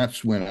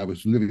that's when I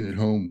was living at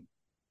home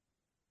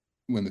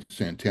when the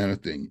Santana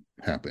thing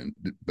happened.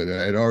 But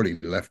I had already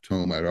left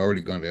home. I'd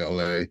already gone to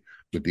LA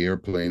with the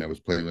airplane. I was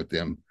playing with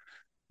them.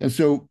 And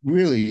so,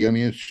 really, I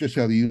mean, it's just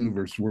how the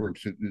universe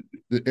works.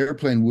 The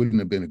airplane wouldn't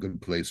have been a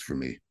good place for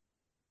me.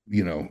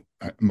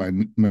 My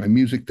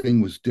music thing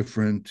was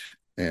different.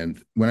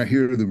 And when I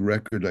hear the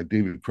record, like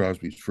David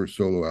Crosby's first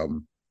solo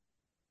album,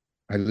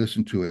 I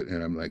listen to it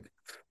and I'm like,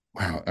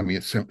 wow. I mean,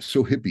 it's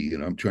so hippie,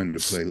 I'm trying to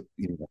play,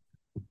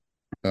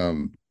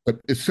 but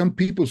it's some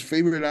people's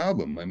favorite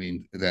album. I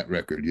mean, that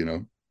record.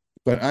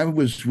 But I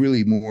was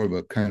really more of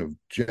a kind of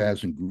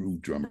jazz and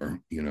groove drummer.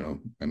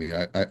 I mean,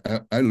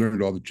 I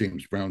learned all the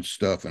James Brown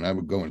stuff, and I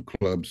would go in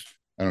clubs.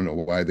 I don't know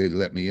why they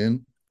let me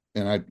in,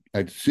 and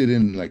I'd sit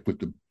in like with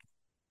the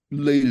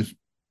latest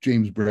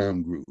James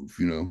Brown groove,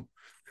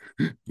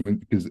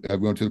 because I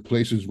went to the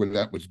places where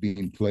that was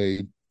being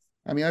played.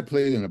 I mean, I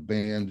played in a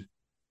band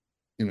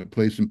in a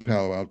place in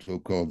Palo Alto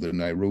called the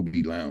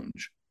Nairobi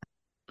Lounge.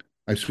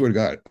 I swear to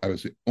God, I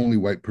was the only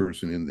white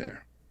person in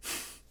there,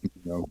 you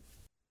know,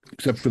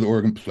 except for the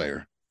organ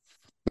player.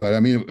 But I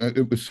mean,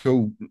 it was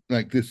so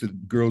like this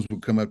that girls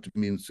would come up to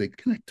me and say,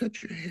 "Can I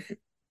touch your hair?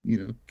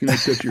 Can I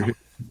touch your hair?"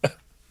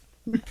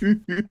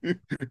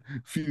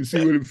 You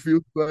see what it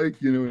feels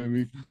like? You know what I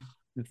mean?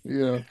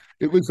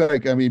 It was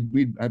like, I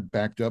mean, I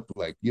backed up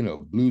like,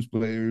 blues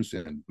players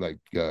and like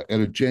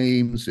Etta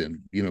James, and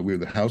we were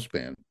the house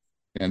band.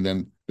 And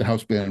then the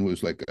house band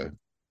was like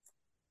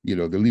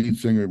the lead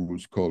singer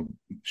was called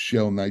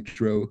Shell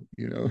Nitro,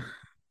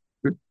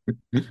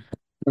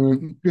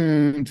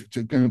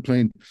 kind of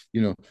playing,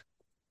 you know,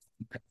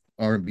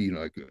 R&B,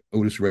 like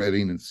Otis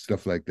Redding and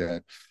stuff like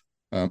that.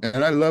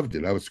 And I loved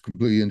it. I was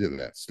completely into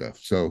that stuff.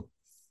 So,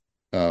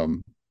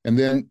 and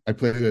then I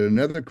played at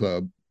another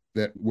club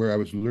where I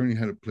was learning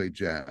how to play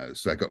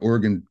jazz, like an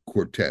organ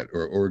quartet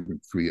or organ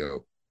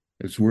trio.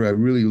 It's where I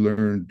really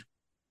learned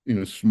in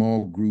a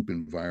small group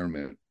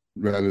environment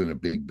rather than a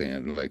big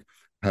band, like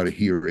how to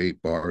hear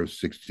 8 bars,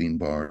 16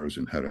 bars,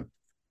 and how to,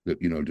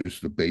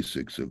 just the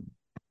basics of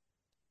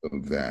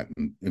that.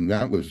 And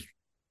that was,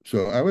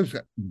 so I was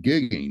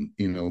gigging,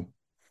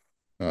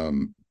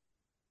 um,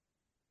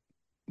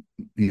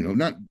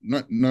 not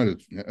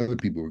as other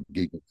people were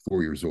gigging at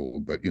 4 years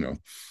old, but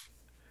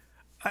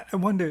I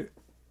wonder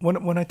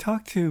when I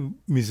talk to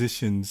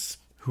musicians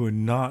who are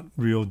not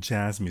real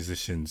jazz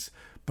musicians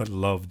but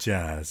love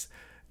jazz,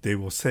 they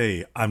will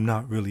say, "I'm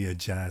not really a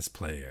jazz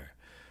player,"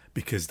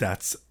 because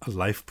that's a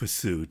life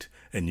pursuit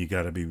and you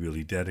got to be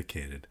really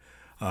dedicated.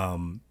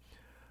 Um,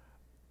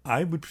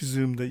 I would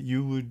presume that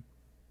you would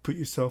put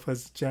yourself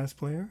as a jazz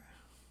player,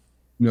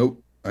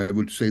 nope, I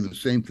would say the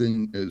same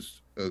thing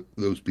as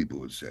those people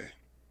would say,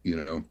 you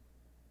know.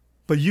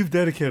 but you've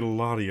dedicated a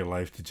lot of your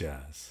life to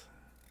jazz.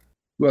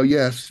 Well,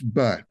 yes,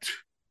 but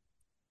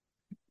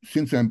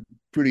since I'm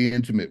pretty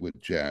intimate with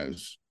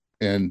jazz,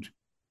 and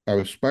I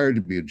aspired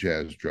to be a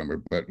jazz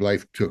drummer, but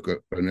life took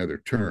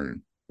another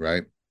turn,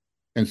 right?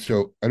 And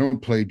so I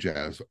don't play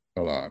jazz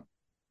a lot,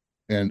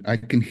 and I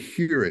can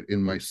hear it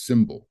in my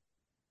cymbal.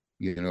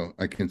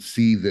 I can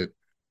see that,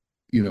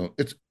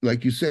 it's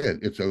like you said,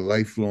 it's a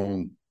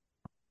lifelong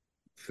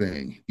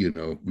thing.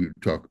 We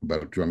talk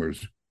about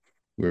drummers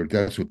where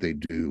that's what they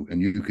do,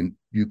 and you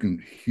can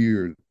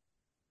hear,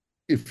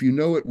 if you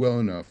know it well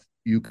enough,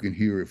 you can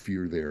hear if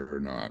you're there or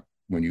not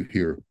when you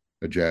hear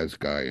a jazz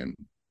guy and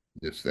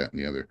this, that,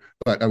 and the other.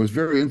 But I was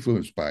very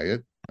influenced by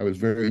it. I was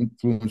very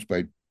influenced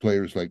by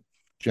players like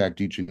Jack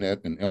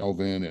DeJohnette and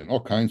Elvin and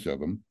all kinds of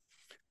them.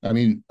 I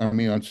mean,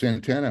 on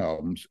Santana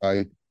albums,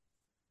 I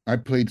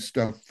played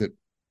stuff that,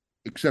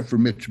 except for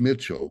Mitch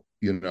Mitchell,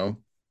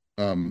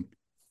 um,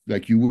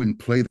 like you wouldn't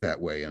play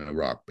that way in a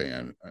rock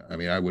band. I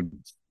mean, I would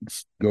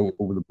go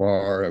over the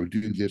bar. I would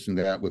do this and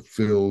that with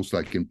fills,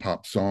 like in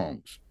pop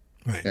songs,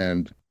 Right.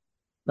 and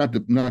not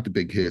the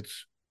big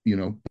hits,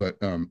 but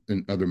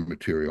in other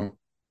material.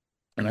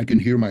 And I can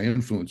hear my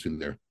influence in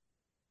there.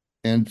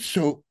 And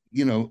so,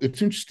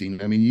 it's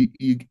interesting. I mean,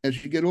 you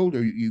as you get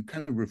older, you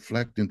kind of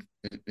reflect, and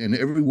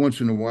every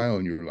once in a while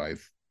in your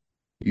life,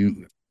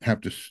 you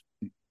have to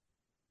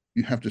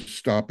you have to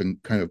stop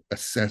and kind of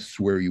assess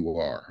where you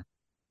are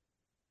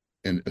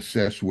and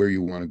assess where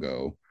you want to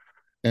go.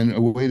 And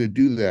a way to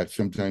do that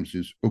sometimes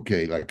is,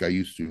 okay, like I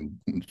used to,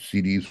 when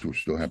CDs were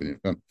still happening.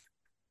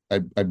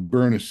 I'd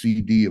burn a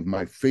CD of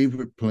my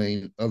favorite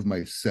playing of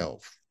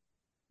myself,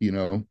 you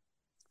know,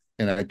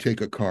 and I'd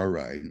take a car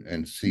ride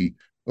and see,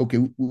 okay,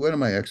 what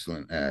am I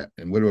excellent at,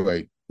 and what do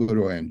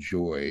I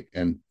enjoy,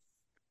 and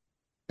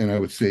I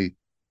would say,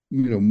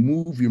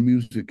 move your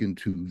music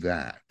into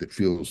that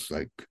feels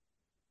like,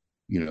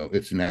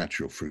 it's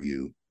natural for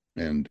you,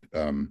 and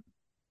I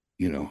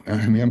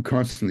mean, I'm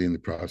constantly in the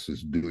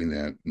process of doing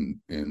that,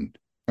 and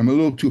I'm a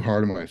little too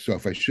hard on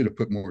myself. I should have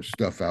put more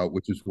stuff out,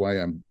 which is why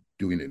I'm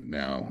doing it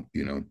now.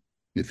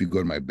 If you go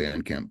to my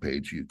Bandcamp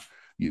page,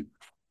 you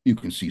you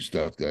can see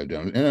stuff that I've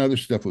done, and other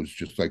stuff was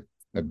just like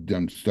I've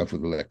done stuff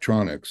with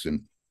electronics,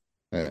 and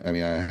I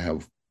mean, I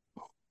have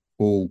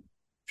whole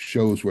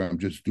shows where I'm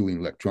just doing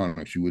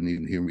electronics. You wouldn't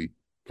even hear me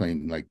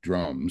playing like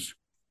drums,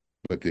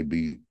 but they'd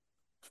be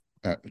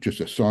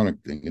just a sonic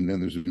thing. And then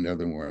there's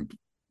another one where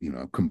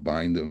I'm,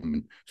 combine them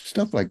and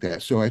stuff like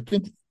that. So I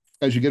think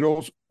as you get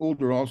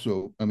older,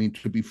 also, I mean,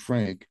 to be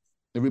frank,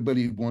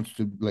 everybody wants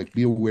to like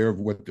be aware of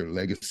what their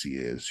legacy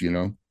is.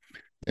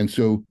 And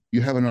so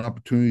you have an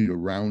opportunity to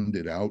round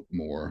it out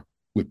more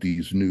with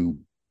these new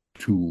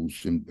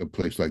tools in a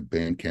place like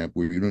Bandcamp,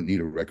 where you don't need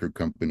a record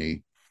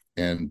company,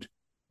 and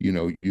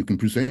you can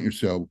present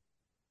yourself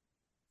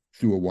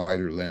through a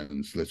wider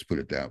lens. Let's put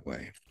it that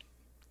way.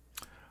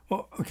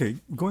 Well, okay,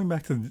 going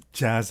back to the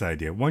jazz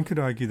idea, one could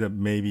argue that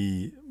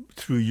maybe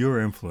through your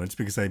influence,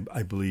 because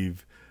I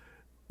believe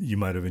you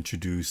might have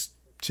introduced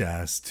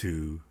jazz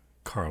to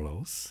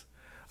Carlos.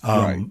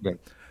 Right. Um,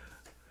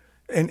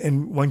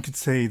 and one could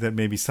say that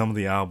maybe some of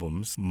the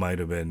albums might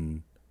have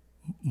been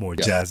more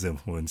Yeah. jazz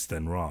influenced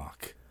than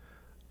rock.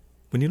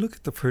 When you look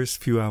at the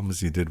first few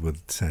albums you did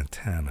with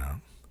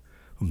Santana,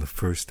 from the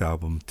first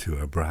album to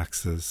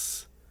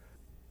Abraxas,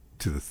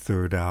 to the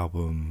third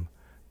album,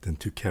 then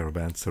to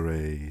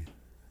Caravanserai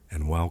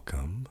and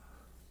Welcome,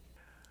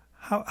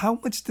 how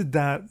much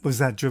was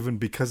that driven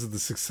because of the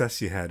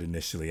success you had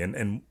initially?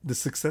 And the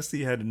success that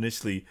you had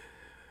initially,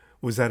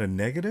 was that a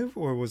negative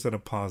or was that a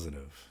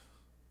positive?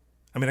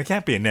 I mean, it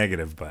can't be a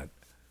negative, but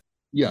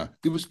Yeah,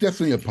 it was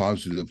definitely a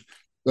positive,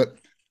 but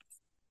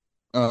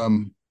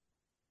um,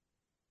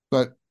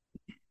 but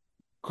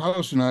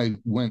Carlos and I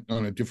went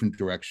on a different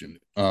direction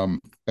at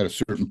a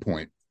certain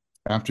point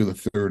after the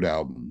third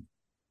album,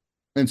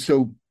 and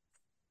so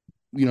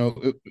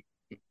it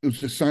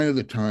was a sign of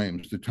the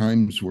times. The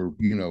times were,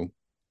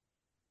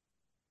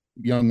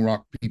 young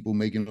rock people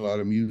making a lot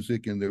of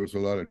music, and there was a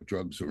lot of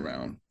drugs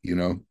around.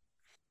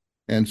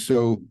 And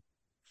so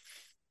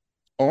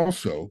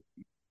also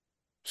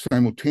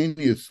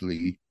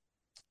simultaneously,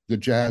 the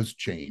jazz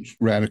changed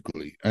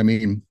radically. I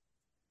mean,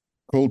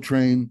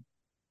 Coltrane,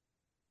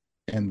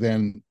 and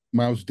then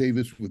Miles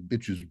Davis with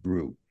Bitches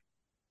Brew.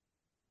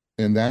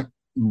 And that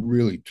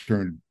really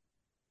turned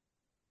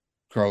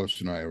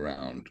Carlos and I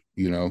around.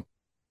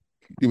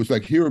 It was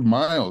like here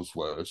Miles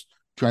was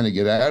trying to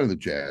get out of the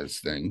jazz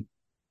thing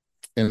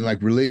and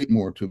like relate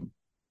more to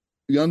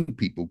young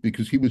people,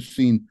 because he was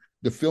seeing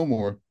the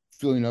Fillmore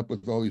filling up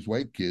with all these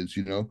white kids.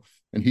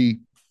 And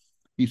he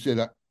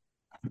said,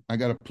 I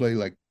got to play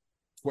like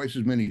twice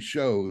as many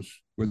shows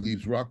where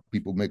these rock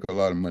people make a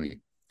lot of money.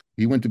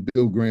 He went to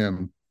Bill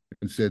Graham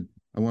and said,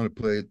 I want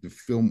to play at the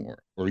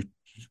Fillmore, or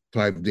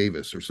Clive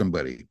Davis or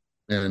somebody.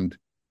 And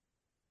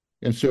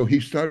so he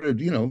started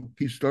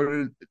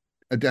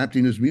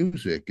adapting his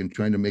music and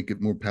trying to make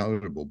it more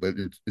palatable. But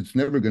it's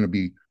never going to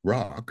be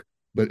rock,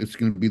 but it's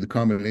going to be the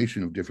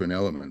combination of different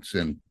elements.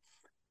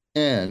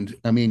 And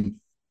I mean,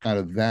 out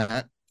of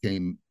that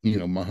came,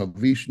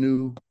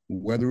 Mahavishnu,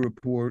 Weather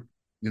Report,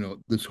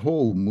 this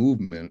whole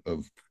movement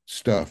of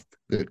stuff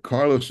that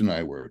Carlos and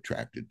I were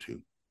attracted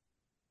to.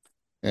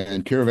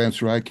 And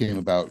Caravanserai came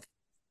about.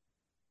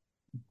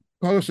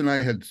 Carlos and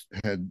I had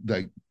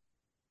like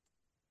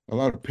a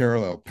lot of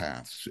parallel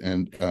paths,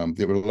 and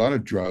there were a lot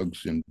of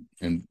drugs, and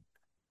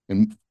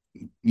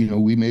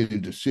we made a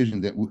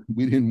decision that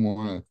we didn't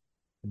want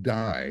to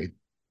die,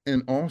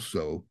 and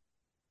also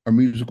our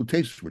musical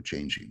tastes were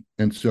changing.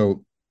 And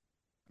so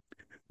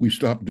we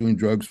stopped doing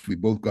drugs. We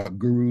both got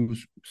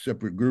gurus,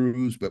 separate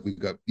gurus, but we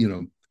got,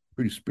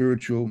 pretty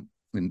spiritual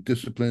and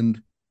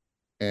disciplined.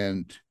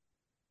 And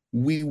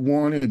we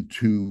wanted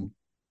to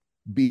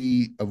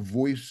be a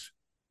voice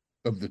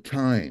of the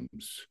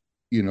times.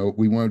 We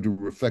wanted to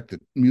reflect the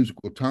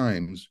musical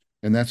times.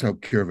 And that's how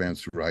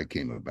Caravanserai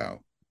came about.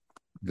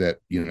 That,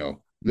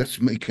 let's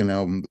make an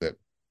album that,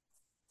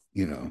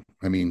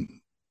 I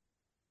mean,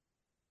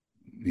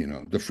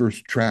 the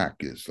first track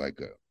is like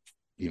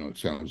it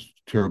sounds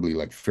terribly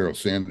like Pharoah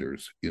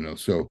Sanders,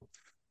 So,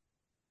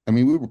 I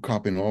mean, we were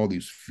copying all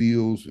these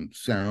feels and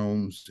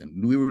sounds,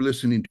 and we were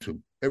listening to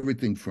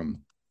everything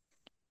from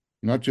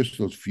not just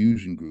those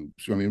fusion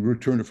groups. I mean,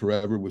 Return to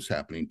Forever was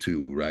happening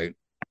too, right?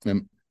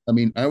 And I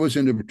mean, I was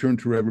into Return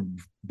to Forever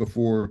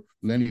before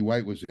Lenny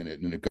White was in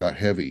it, and it got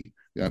heavy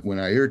when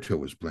Airto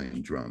was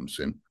playing drums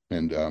and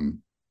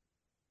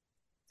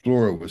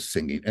Flora was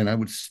singing, and I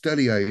would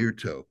study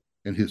Airto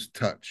and his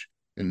touch,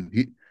 and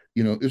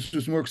this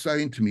was more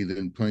exciting to me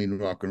than playing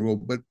rock and roll.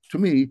 But to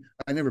me,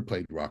 I never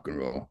played rock and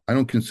roll. I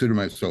don't consider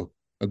myself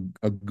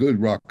a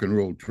good rock and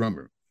roll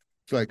drummer.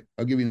 It's like,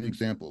 I'll give you an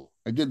example.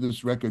 I did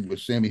this record with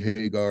Sammy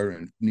Hagar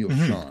and Neil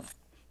Mm-hmm. Sean.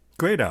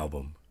 Great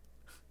album.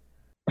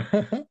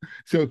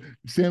 So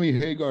Sammy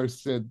Hagar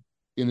said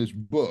in his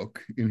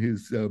book, in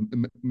his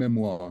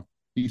memoir,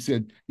 he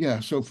said, "Yeah,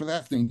 so for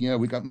that thing, yeah,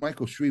 we got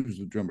Michael Shrieve as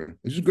a drummer.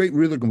 He's a great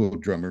rhythmical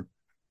drummer,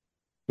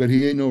 but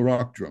he ain't no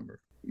rock drummer,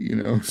 you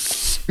know."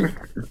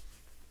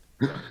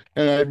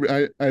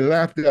 And I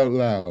laughed out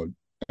loud,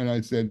 and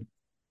I said,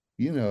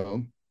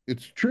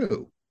 it's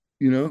true.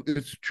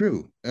 It's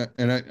true.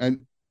 And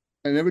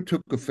I never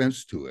took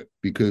offense to it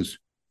because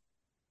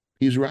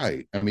he's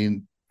right. I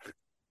mean,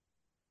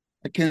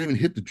 I can't even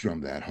hit the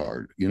drum that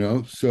hard,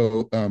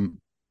 So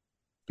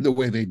the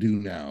way they do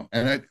now,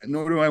 and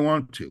nor do I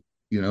want to.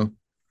 You know,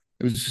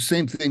 it was the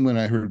same thing when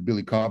I heard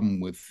Billy Cobham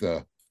with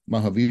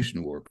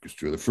Mahavishnu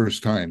Orchestra the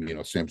first time.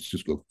 San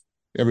Francisco,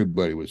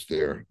 everybody was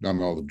there. I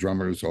mean, all the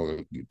drummers, all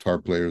the guitar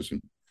players,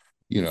 and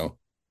you know,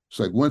 it's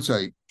like once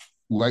I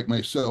wiped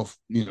myself,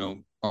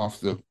 off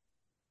the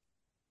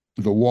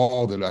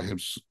wall that I have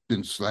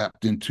been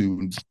slapped into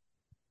and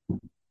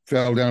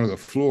fell down to the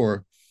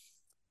floor,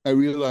 I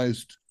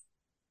realized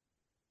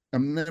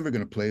I'm never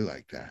going to play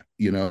like that.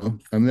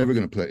 I'm never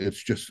going to play.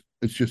 It's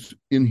just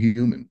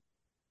inhuman.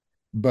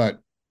 But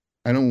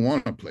I don't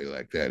want to play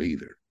like that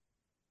either.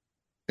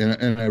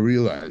 And I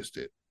realized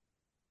it.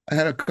 I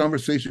had a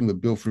conversation with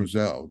Bill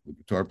Frisell, the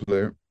guitar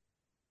player,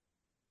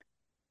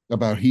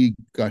 about he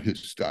got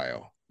his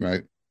style,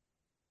 right?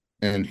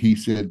 And he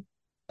said,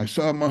 I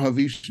saw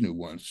Mahavishnu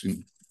once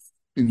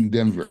in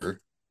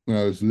Denver when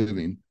I was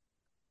living,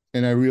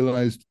 and I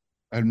realized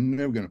I'm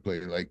never going to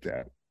play like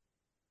that.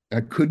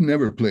 I could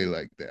never play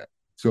like that.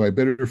 So I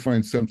better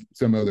find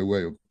some other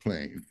way of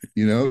playing.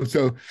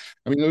 So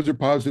I mean, those are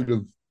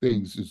positive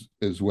things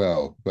as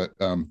well. But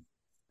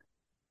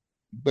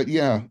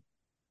yeah,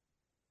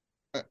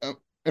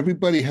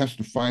 everybody has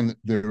to find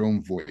their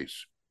own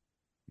voice,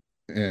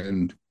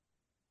 and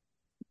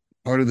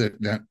part of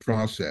that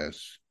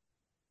process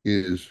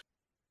is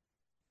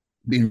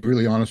being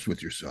really honest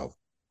with yourself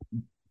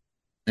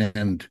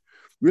and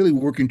really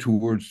working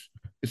towards.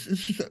 It's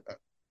just,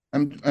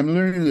 I'm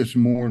learning this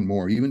more and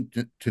more. Even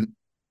to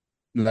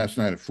last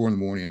night at 4 in the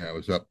morning, I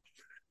was up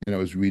and I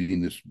was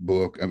reading this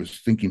book. I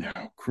was thinking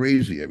how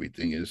crazy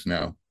everything is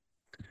now,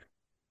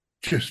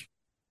 just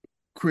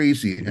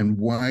crazy. And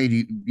why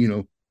do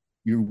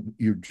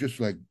you're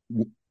just like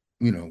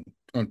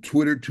on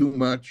Twitter too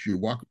much. You're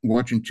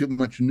watching too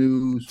much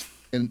news.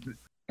 And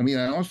I mean,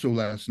 I also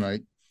last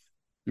night,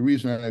 the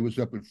reason I was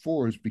up at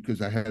 4 is because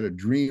I had a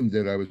dream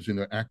that I was in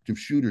an active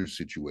shooter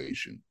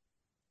situation,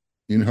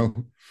 you know,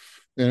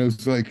 and it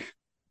was like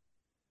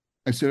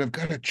I said, I've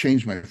got to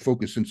change my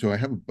focus. And so I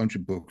have a bunch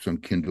of books on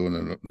Kindle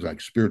and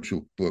like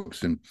spiritual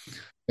books. And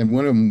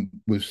one of them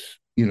was,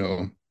 it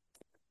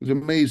was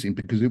amazing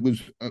because it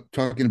was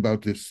talking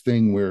about this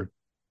thing where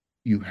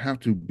you have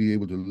to be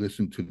able to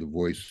listen to the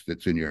voice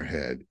that's in your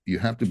head. You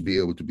have to be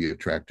able to be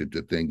attracted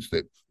to things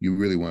that you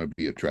really want to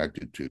be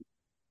attracted to.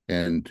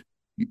 And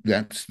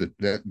that's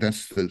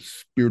the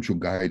spiritual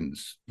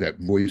guidance, that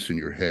voice in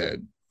your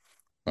head.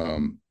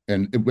 And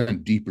it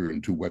went deeper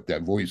into what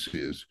that voice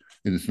is.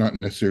 And it's not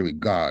necessarily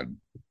God,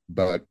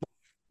 but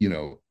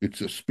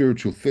it's a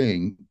spiritual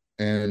thing,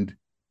 and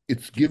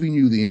it's giving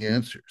you the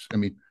answers. I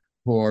mean,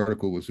 the whole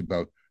article was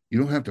about you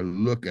don't have to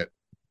look at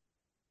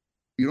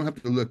you don't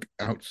have to look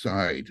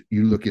outside.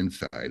 You look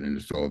inside, and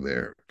it's all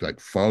there. It's like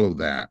follow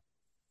that,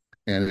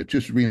 and it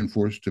just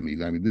reinforced to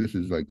me. I mean, this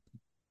is like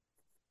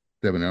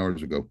 7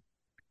 hours ago,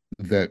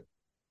 that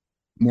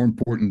more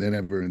important than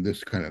ever in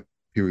this kind of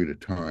period of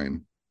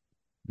time,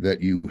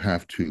 that you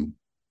have to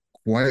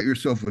quiet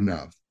yourself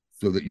enough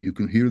so that you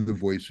can hear the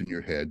voice in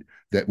your head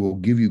that will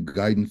give you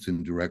guidance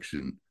and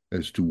direction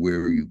as to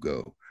where you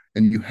go.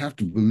 And you have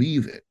to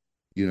believe it.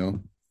 You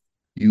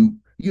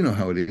know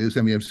how it is.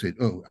 I mean, I've said,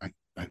 oh,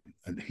 I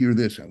hear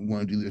this, I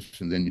want to do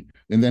this, and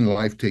then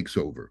life takes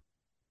over.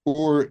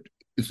 or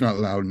it's not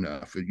loud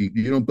enough.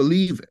 You don't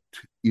believe it,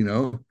 you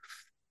know.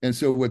 And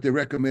so what they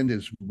recommend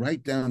is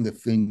write down the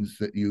things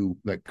that you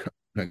like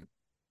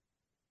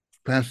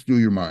pass through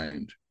your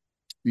mind,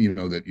 you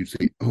know, that you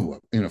say, oh,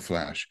 in a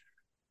flash,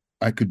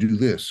 I could do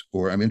this,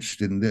 or I'm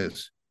interested in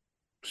this.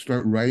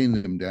 Start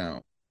writing them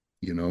down,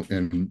 you know,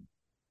 and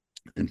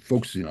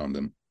focusing on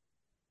them.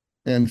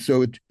 And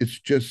so it's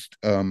just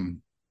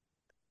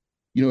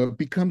you know, it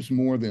becomes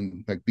more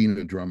than like being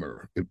a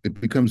drummer. It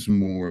becomes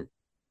more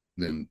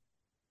than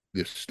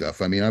this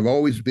stuff. I mean, I've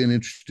always been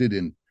interested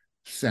in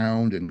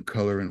sound and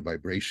color and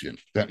vibration,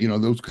 that, you know,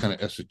 those kind of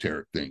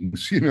esoteric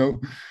things, you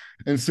know.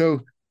 And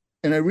so,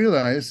 and I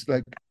realized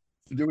like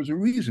there was a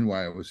reason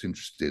why I was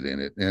interested in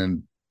it.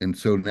 And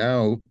so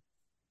now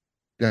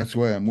that's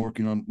why I'm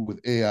working on with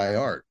AI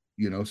art,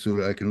 you know, so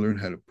that I can learn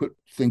how to put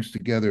things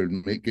together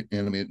and make it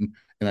animate,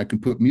 and I can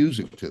put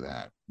music to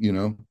that, you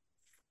know.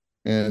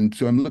 And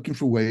so I'm looking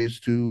for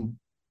ways to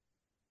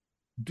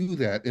do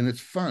that. And it's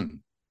fun,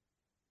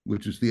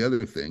 which is the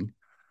other thing.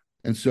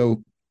 And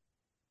so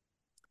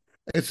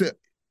it's a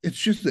it's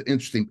just an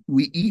interesting,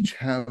 we each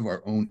have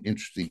our own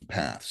interesting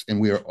paths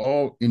and we are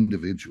all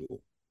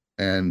individual.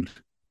 And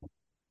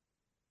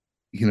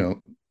you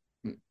know,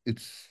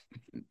 it's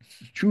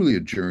it's truly a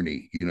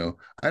journey, you know.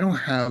 I don't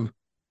have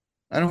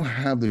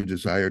the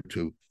desire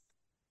to,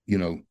 you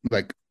know,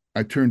 like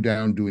I turned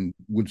down doing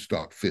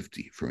Woodstock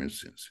 50, for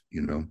instance,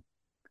 you know.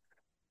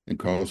 And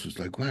Carlos was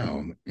like,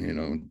 wow, you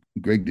know,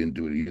 Greg didn't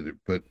do it either.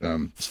 But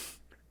and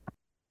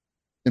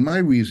my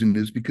reason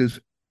is because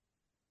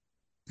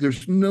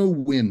there's no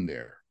win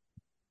there.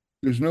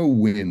 There's no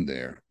win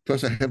there.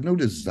 Plus, I have no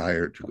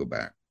desire to go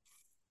back.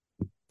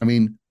 I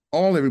mean,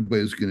 all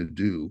everybody's going to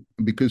do,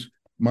 because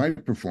my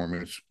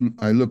performance,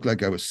 I looked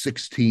like I was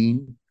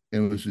 16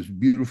 and was this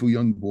beautiful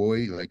young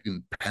boy, like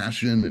in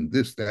passion and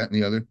this, that, and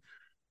the other.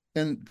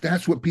 And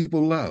that's what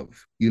people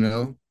love, you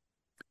know?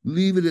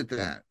 Leave it at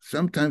that.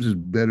 Sometimes it's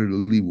better to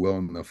leave well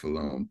enough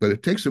alone, but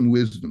it takes some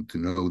wisdom to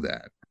know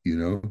that, you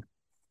know?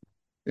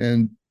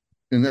 And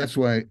and that's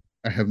why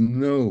I have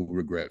no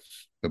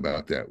regrets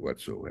about that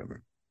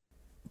whatsoever.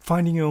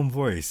 Finding your own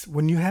voice.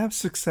 When you have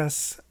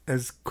success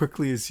as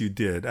quickly as you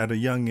did at a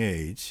young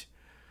age,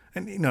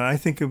 and I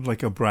think of like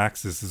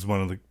Abraxas as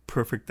one of the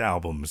perfect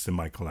albums in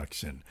my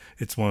collection.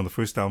 It's one of the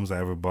first albums I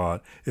ever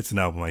bought. It's an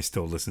album I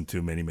still listen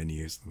to many, many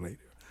years later.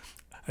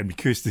 I'd be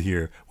curious to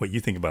hear what you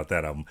think about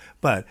that album.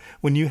 But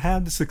when you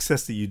have the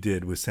success that you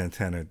did with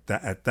Santana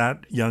at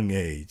that young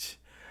age,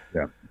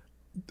 Yeah.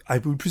 I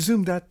would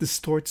presume that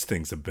distorts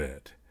things a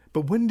bit.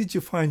 But when did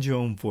you find your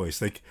own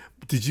voice? Like,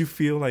 did you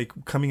feel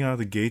like coming out of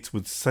the gates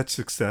with such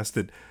success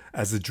that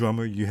as a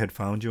drummer you had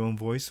found your own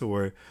voice?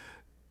 Or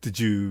did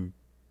you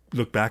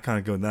look back on it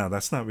and go, no,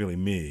 that's not really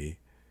me?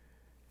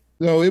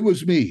 No, it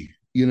was me,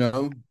 you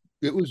know,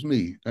 it was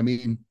me. I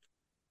mean,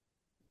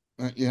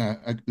 yeah,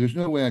 there's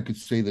no way I could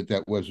say that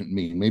that wasn't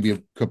me. Maybe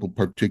a couple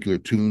particular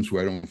tunes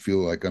where I don't feel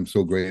like I'm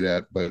so great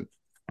at, but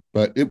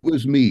it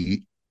was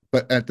me.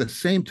 But at the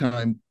same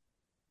time,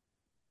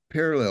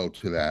 parallel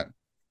to that,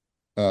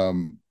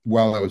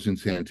 while I was in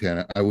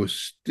Santana, I was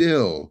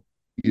still,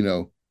 you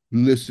know,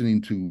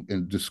 listening to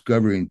and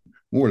discovering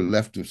more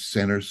left of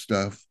center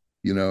stuff.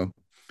 You know,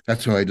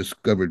 that's how I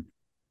discovered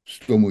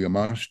Stomu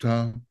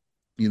Yamashita,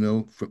 you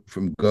know,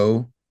 from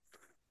Go.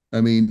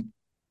 I mean,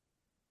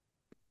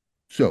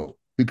 so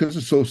because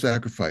of Soul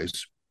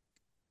Sacrifice,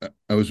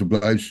 I was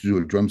obliged to do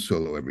a drum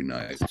solo every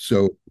night.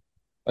 So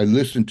I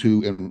listened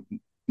to and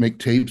make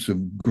tapes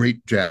of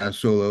great jazz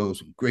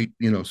solos, great,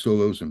 you know,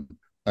 solos, and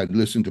I'd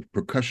listen to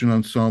percussion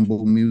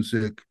ensemble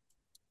music,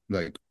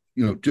 like,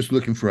 you know, just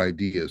looking for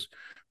ideas.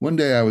 One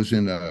day I was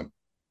in a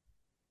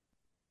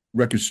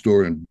record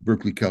store in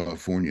Berkeley,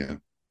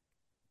 California,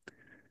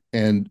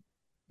 and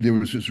there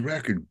was this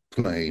record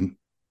playing,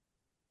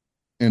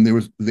 and there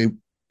was they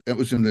that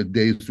was in the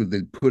days where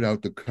they put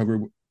out the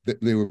cover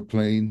that they were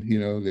playing, you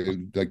know, they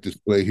would like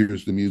display,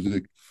 here's the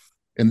music.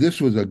 And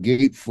this was a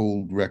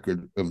gatefold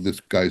record of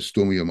this guy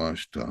Stomi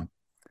Yamashita.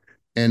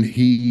 And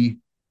he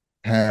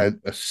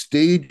had a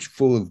stage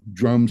full of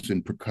drums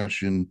and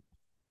percussion,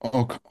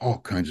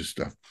 all kinds of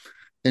stuff.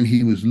 And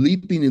he was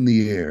leaping in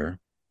the air,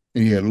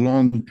 and he had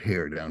long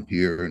hair down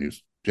here, and he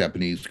was a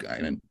Japanese guy,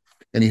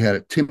 and he had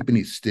a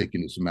timpani stick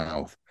in his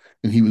mouth,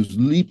 and he was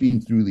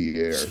leaping through the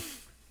air.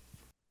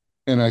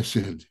 And I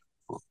said,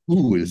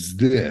 "Who is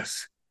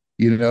this?"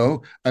 You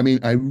know, I mean,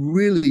 I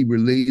really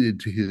related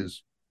to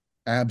his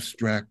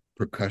abstract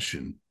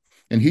percussion,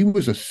 and he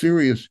was a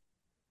serious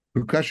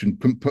percussion.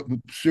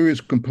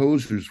 Serious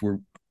composers were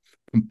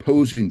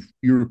composing.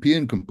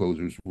 European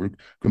composers were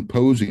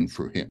composing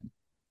for him,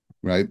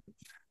 right?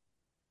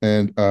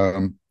 And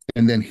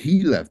and then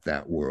he left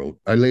that world.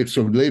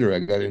 So later I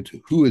got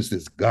into who is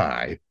this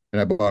guy, and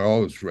I bought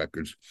all his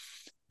records.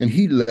 And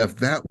he left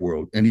that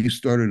world, and he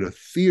started a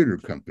theater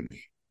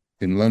company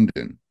in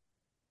London,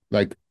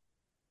 like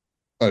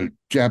a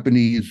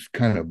Japanese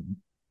kind of,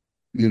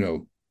 you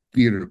know,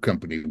 theater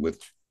company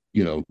with,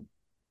 you know,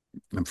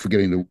 I'm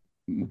forgetting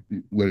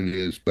what it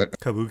is, but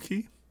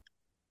Kabuki?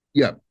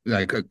 yeah,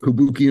 like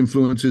kabuki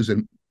influences,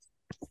 and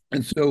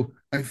so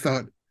I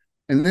thought,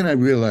 and then I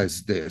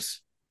realized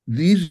this: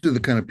 these are the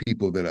kind of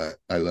people that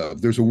I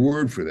love. There's a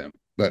word for them,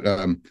 but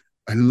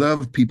I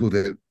love people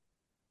that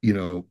you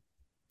know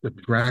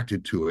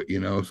attracted to it.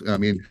 I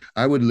mean,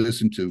 I would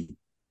listen to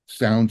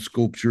sound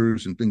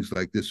sculptures and things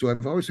like this. So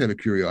I've always had a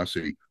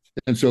curiosity,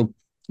 and so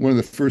one of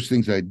the first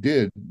things I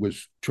did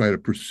was try to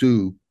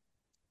pursue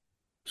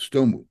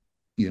Stomu,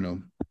 you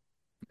know,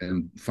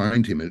 and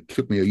find him. It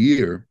took me a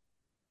year,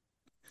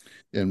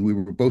 and we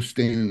were both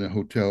staying in a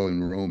hotel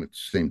in Rome at the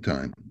same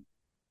time.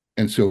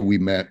 And so we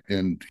met,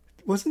 and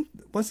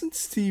Wasn't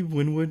Steve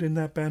Winwood in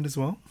that band as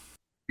well?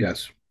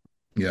 yes,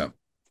 yeah.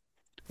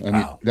 I mean,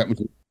 Wow. that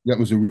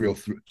was a real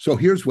so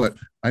here's what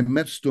I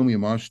met Stomy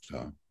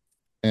Yamashita,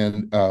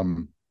 and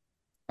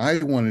I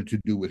wanted to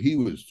do what he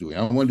was doing.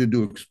 I wanted to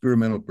do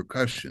experimental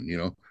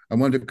percussion. I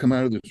wanted to come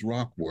out of this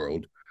rock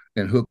world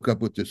and hook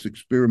up with this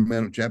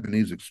experimental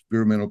Japanese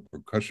experimental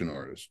percussion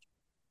artist.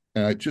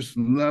 And I just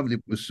loved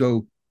it.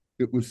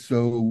 It was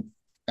so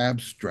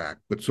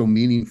abstract but so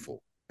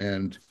meaningful,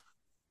 and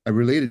I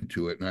related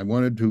to it, and I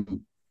wanted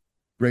to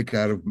break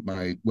out of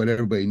my what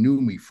everybody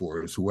knew me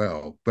for as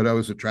well. But I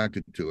was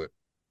attracted to it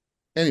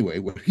anyway.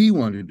 What he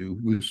wanted to do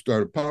was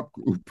start a pop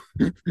group,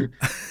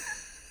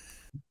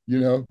 you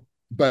know,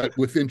 but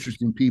with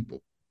interesting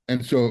people.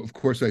 And so, of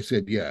course, I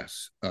said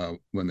yes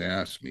when they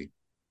asked me.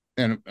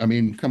 And I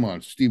mean, come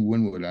on, Steve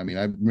Winwood. I mean,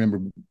 I remember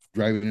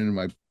driving into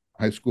my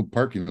high school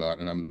parking lot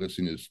and I'm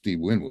listening to Steve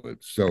Winwood.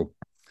 So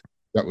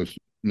that was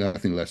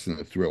nothing less than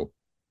a thrill.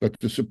 But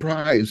the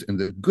surprise and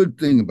the good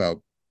thing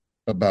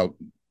about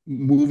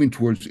moving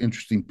towards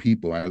interesting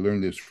people, I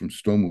learned this from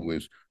Stomo,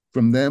 is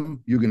from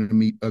them you're going to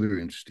meet other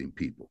interesting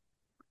people,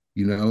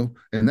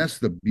 and that's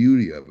the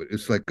beauty of it.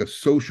 It's like a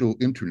social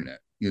internet.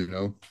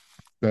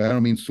 But I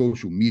don't mean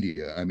social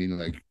media. I mean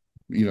like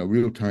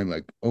real time.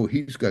 Like, oh,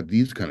 he's got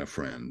these kind of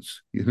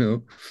friends.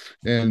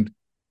 And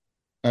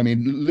I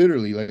mean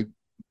literally like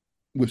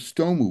with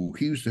Stomu,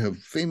 he used to have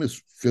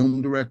famous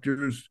film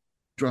directors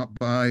drop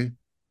by,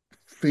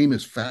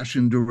 famous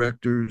fashion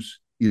directors.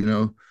 He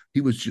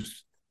was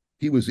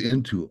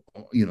into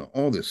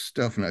all this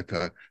stuff, and I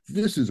thought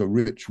this is a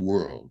rich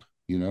world.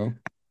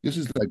 This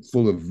is like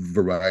full of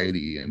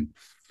variety, and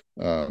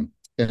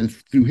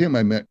through him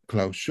I met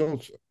Klaus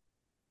Schulze,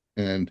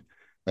 and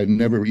I'd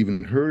never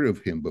even heard of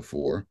him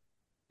before.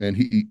 And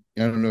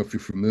I don't know if you're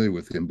familiar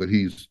with him, but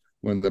he's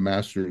one of the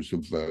masters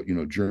of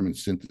German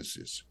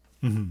synthesis.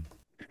 Mm-hmm.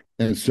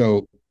 And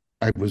so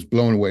I was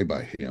blown away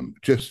by him,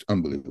 just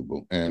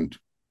unbelievable. And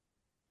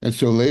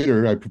so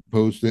later I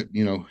proposed that,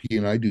 he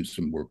and I do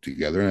some work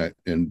together.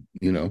 And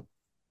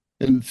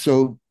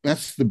so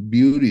that's the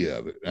beauty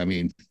of it. I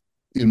mean,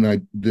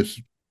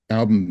 this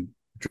album,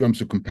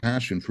 Drums of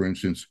Compassion, for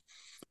instance,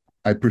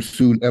 I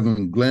pursued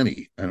Evelyn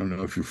Glennie. I don't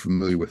know if you're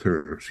familiar with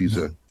her. She's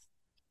a No.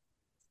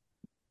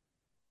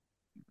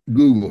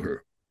 Google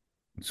her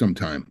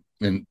sometime.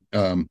 And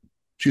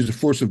she's a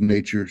force of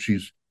nature.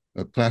 She's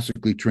a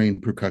classically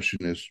trained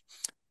percussionist,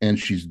 and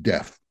she's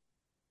deaf.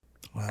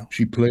 Wow.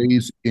 She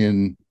plays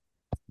in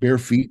bare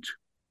feet,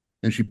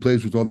 and she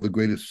plays with all the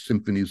greatest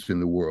symphonies in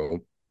the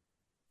world.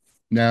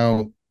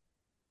 Now,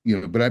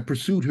 but I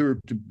pursued her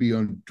to be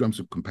on Drums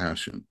of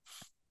Compassion.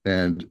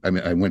 And I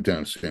mean, I went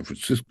down to San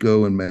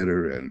Francisco and met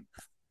her, and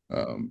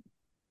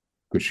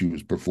because she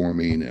was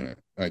performing, and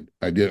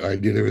I did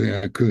everything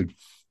I could,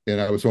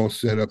 and I was all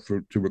set up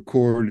to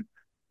record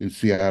in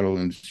Seattle,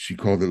 and she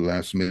called at the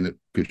last minute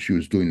because she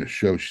was doing the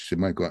show. She said,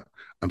 "Michael,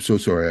 I'm so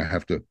sorry, I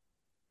have to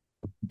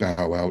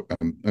bow out.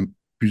 I'm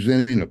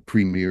presenting a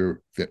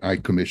premiere that I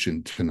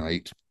commissioned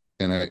tonight,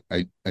 and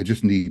I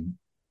just need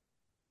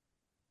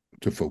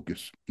to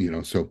focus.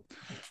 So,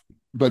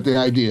 but the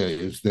idea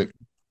is that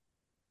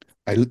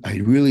I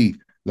really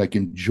like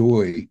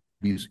enjoy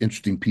these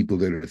interesting people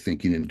that are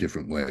thinking in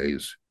different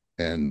ways,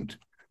 and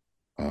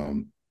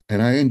um,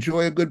 and I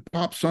enjoy a good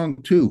pop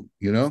song too.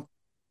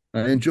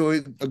 I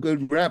enjoy a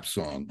good rap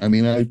song. I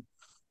mean,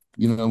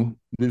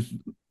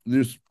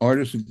 there's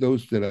artists of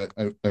those that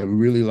I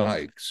really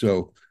like.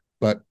 So,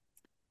 but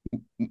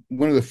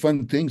one of the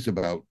fun things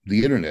about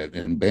the internet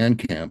and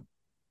Bandcamp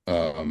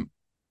um,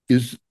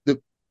 is the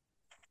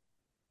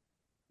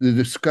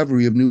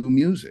discovery of new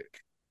music.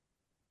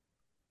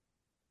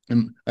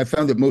 And I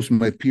found that most of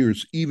my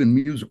peers, even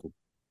musical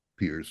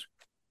peers,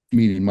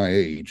 meaning my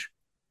age,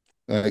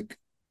 like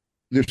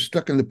they're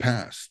stuck in the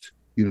past.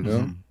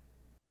 Mm-hmm.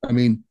 I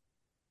mean,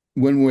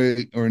 one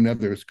way or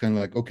another, it's kind of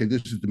like, okay,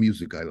 this is the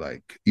music I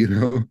like.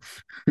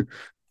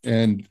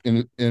 And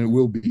it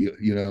will be.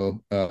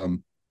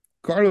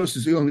 Carlos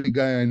is the only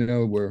guy I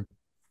know where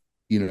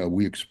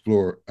we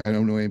explore. I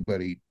don't know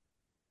anybody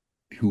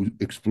who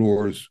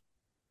explores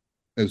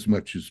as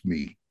much as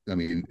me. I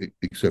mean,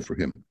 except for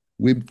him.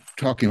 We've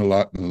talking a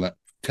lot and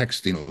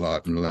texting a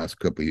lot in the last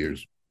couple of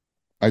years.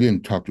 I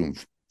didn't talk to him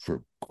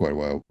for quite a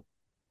while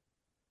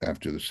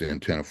after the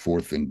Santana 4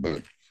 thing,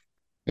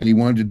 and he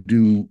wanted to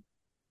do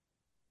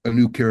a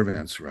new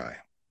Caravanserai.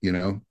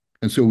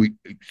 And so we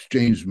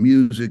exchanged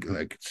music.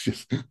 Like it's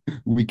just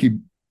we keep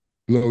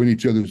blowing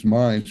each other's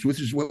minds, which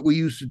is what we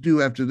used to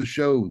do after the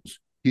shows.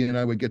 He and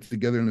I would get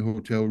together in the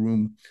hotel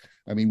room.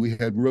 I mean, we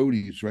had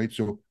roadies, right?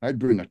 So I'd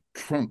bring a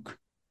trunk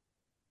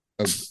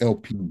of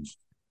LPs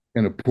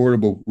and a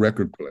portable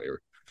record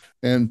player,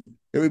 and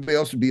everybody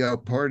else would be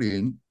out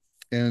partying,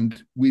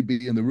 and we'd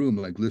be in the room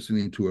like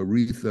listening to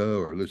Aretha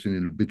or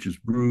listening to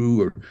Bitches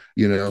Brew, or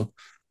you know.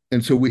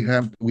 And so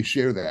we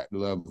share that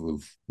love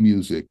of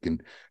music,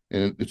 and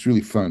it's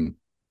really fun.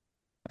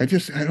 I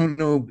don't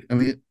know. I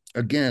mean,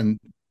 again,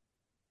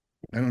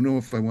 I don't know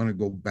if I want to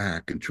go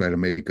back and try to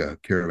make a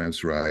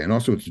caravanserai. And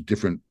also, it's a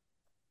different.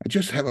 I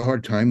just have a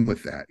hard time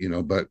with that, you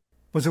know. But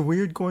Was it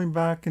weird going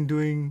back and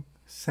doing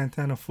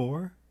Santana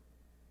 4?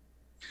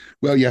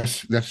 well,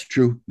 yes, that's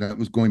true. That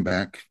was going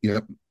back.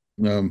 Yep.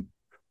 Um,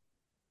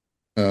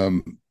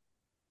 um,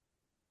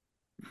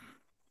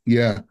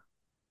 yeah.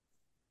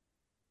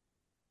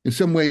 In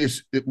some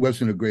ways, it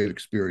wasn't a great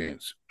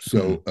experience.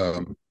 Hmm.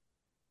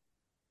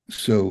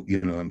 So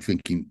you know, I'm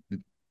thinking,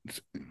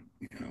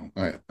 you know,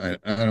 I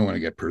don't want to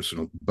get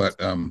personal, but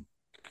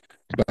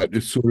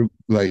it's sort of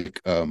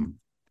like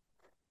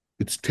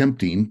it's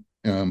tempting,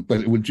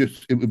 but it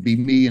would be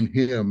me and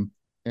him,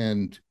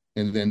 and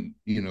then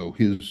you know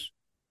his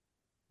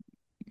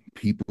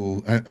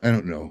people. I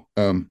don't know.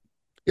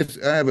 It's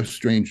I have a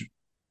strange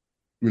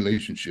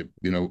relationship.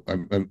 You know,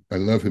 I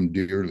love him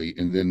dearly,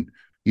 and then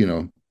you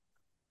know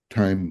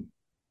time.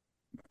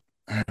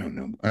 I don't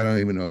know. I don't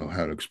even know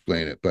how to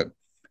explain it, but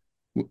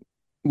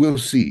we'll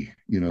see.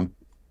 You know.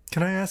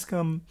 Can I ask,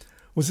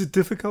 was it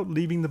difficult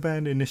leaving the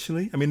band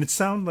initially? I mean, it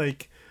sounded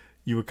like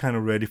you were kind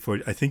of ready for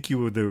it. I think you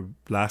were the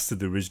last of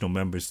the original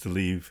members to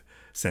leave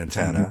Mhm.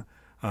 Santana.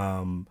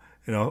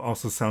 It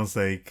also sounds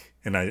like,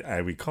 and I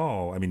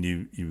recall, I mean,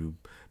 you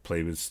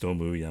played with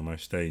Stomu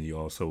Yamashita, and you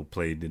also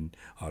played in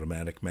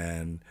Automatic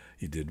Man.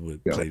 You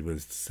Yeah. played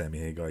with Sammy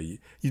Hagar. You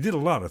did a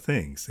lot of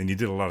things, and you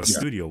did a lot of Yeah.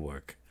 studio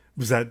work.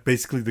 Was that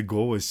basically the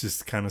goal? Was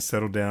just kind of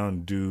settle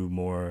down, do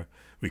more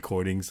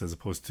recordings as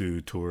opposed to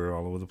tour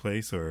all over the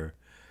place, or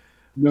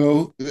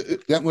No,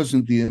 that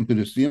wasn't the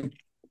impetus.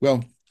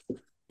 Well,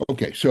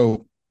 okay,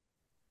 so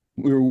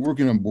we were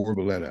working on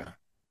Borboleta,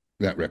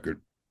 that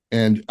record,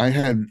 and I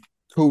had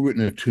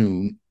co-written a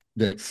tune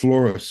that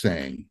Flora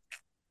sang.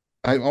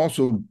 I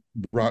also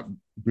brought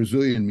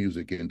Brazilian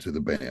music into the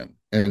band,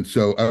 and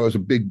so I was a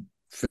big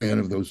fan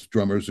of those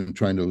drummers and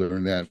trying to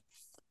learn that.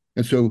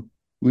 And so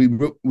I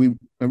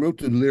wrote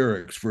the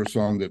lyrics for a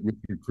song that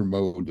Richard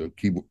Kermode, the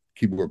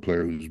keyboard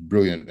player who's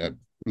brilliant at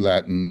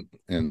Latin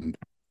and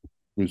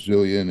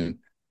Brazilian,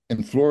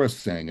 and Flora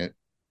sang it,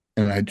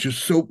 and I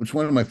just so it's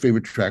one of my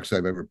favorite tracks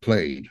I've ever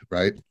played,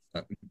 right?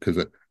 Because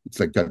it's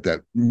like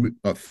that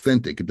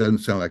authentic. It doesn't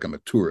sound like I'm a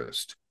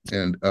tourist,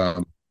 and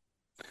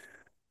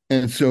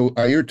so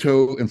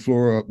Ayrto and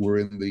Flora were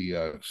in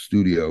the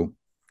studio,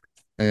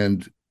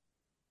 and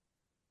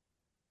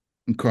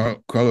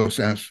Carlos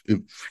asked if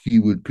he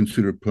would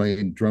consider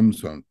playing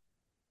drums on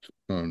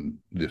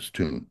this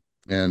tune,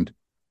 and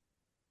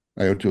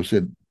Ayrto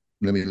said,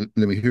 let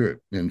me hear it."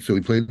 And so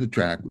he played the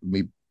track with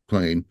me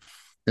playing,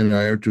 and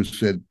Ayrto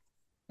said,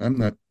 "I'm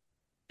not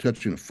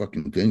touching a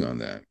fucking thing on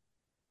that,"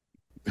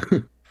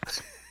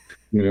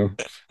 you know.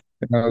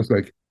 And I was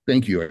like,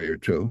 "Thank you,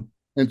 Ayrto."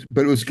 And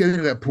but it was getting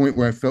to that point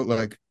where I felt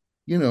like,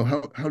 you know,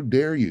 how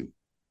dare you?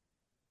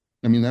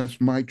 I mean, that's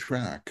my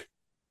track,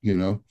 you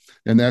know.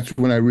 And that's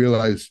when I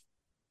realized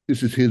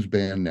this is his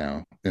band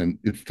now, and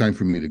it's time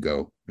for me to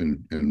go.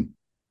 And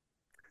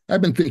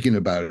I've been thinking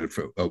about it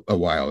for a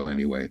while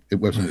anyway. It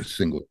wasn't a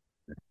single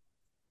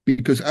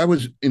because I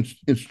was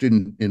interested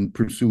in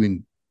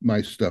pursuing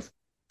my stuff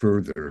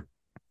further.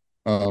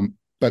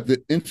 But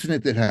the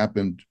incident that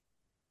happened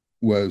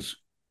was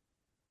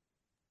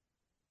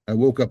I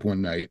woke up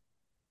one night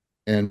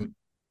and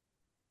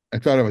I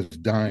thought I was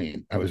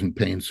dying. I was in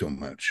pain so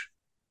much.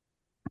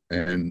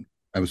 And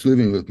I was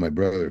living with my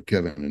brother,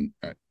 Kevin,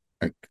 and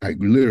I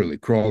literally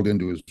crawled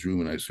into his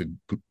room and I said,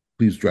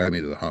 "Please drive me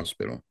to the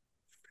hospital."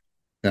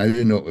 And I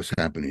didn't know what was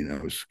happening.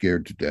 I was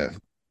scared to death.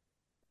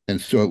 And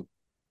so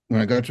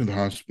when I got to the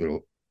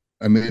hospital,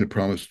 I made a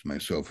promise to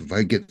myself if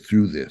I get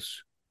through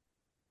this,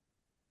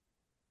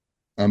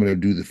 I'm going to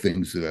do the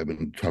things that I've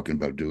been talking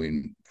about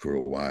doing for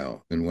a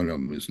while. And one of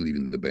them is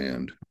leaving the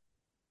band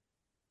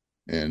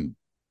and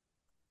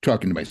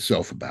talking to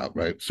myself about,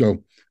 right?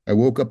 So I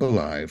woke up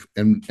alive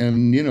and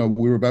you know,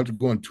 we were about to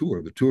go on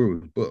tour. The tour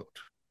was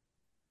booked.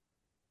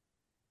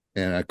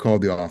 And I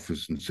called the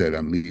office and said,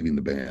 "I'm leaving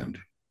the band,"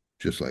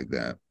 just like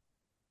that.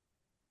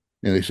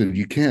 And they said,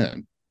 "You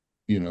can't,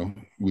 you know,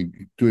 we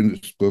doing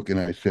this book." And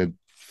I said,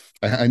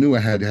 I knew I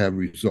had to have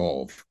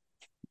resolve,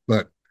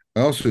 but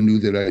I also knew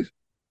that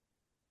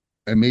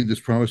I made this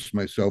promise to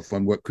myself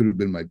on what could have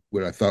been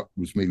what I thought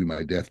was maybe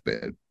my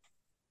deathbed.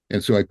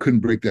 And so I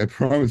couldn't break that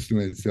promise to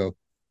myself.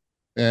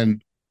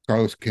 And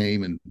Carlos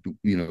came and,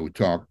 you know, we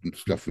talked and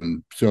stuff.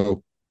 And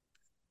so,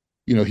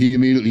 you know, he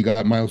immediately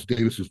got Miles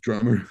Davis's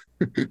drummer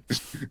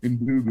in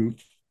Goo Goo.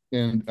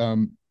 And,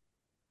 um,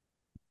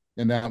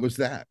 and that was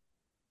that.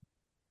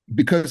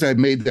 because I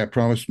made that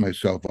promise to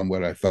myself on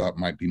what I thought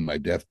might be my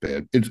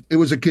deathbed. It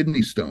was a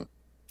kidney stone.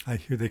 I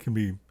hear they can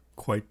be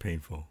quite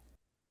painful.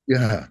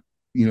 Yeah,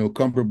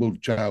 comparable to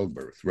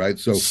childbirth, right?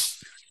 So,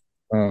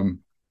 um,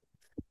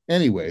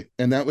 anyway,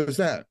 and that was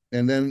that.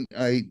 And then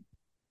I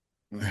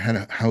had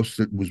a house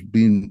that was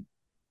being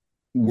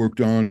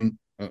worked on.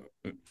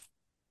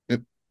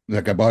 It,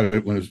 like I bought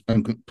it when it was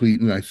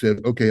incomplete, and I said,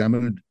 okay, I'm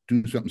going to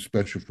do something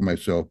special for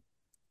myself,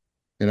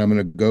 and I'm going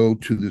to go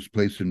to this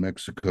place in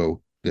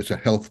Mexico. That's a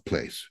health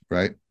place,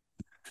 right?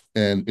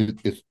 And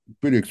it's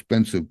pretty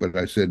expensive. But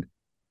I said,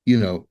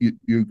 you're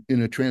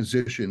in a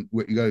transition.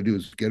 What you got to do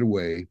is get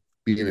away,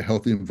 be in a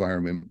healthy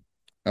environment.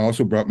 I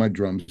also brought my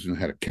drums and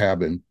had a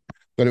cabin,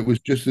 but it was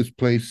just this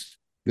place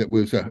that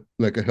was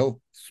like a health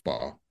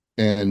spa.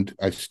 And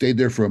I stayed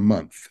there for a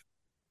month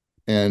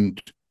and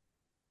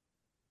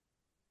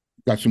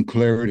got some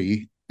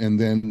clarity. And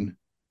then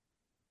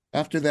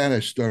after that, I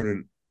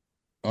started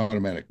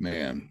Automatic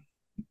Man.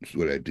 Is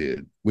what I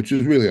did, which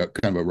is really a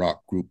kind of a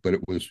rock group, but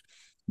it was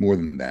more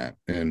than that.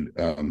 And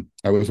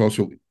I was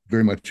also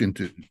very much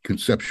into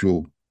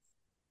conceptual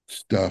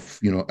stuff.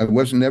 I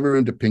was never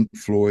into Pink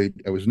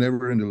Floyd. I was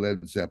never into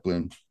Led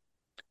Zeppelin.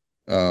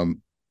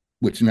 Um,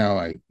 which now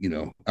I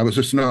was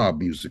a snob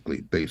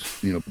musically,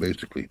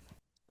 basically.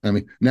 I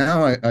mean,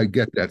 now I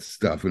get that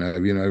stuff, and I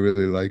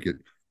really like it.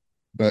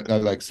 But I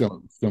like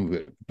some of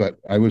it. But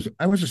I was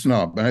a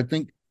snob, and I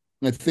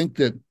think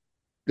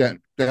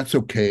that's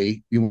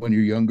okay, when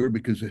you're younger,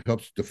 because it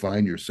helps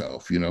define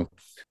yourself.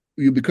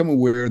 You become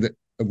aware that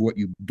of what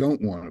you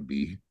don't want to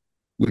be,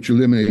 which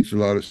eliminates a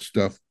lot of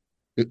stuff.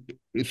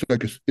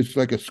 It's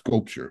like a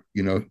sculpture.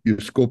 You're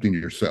sculpting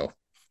yourself,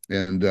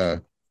 and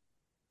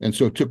and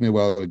so it took me a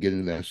while to get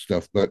into that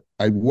stuff. But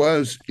I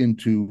was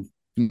into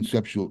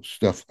conceptual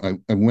stuff. I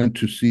went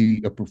to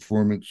see a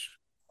performance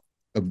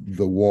of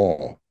The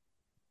Wall,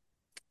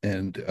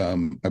 and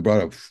I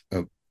brought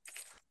a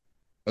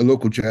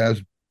local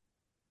jazz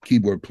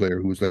keyboard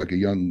player who was like a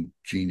young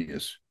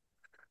genius,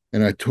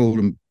 and I told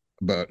him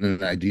about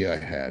an idea I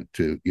had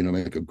to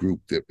make a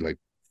group that like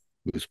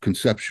was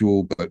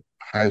conceptual but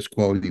highest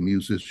quality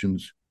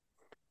musicians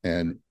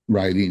and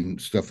writing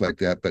stuff like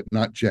that, but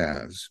not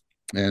jazz.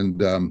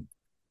 And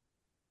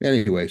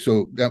anyway,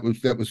 so that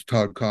was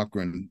Todd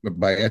Cochran,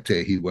 by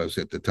Ete he was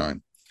at the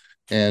time,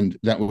 and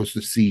that was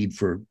the seed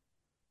for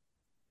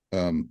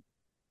um,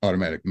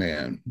 Automatic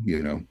Man.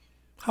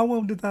 How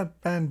well did that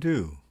band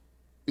do?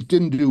 It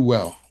didn't do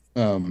well.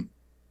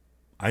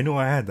 I know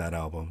I had that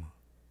album.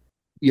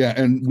 Yeah,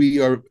 and we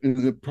are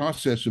in the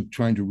process of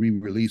trying to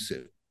re-release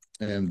it,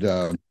 and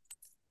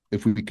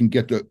if we can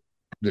get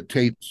the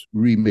tapes,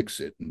 remix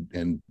it,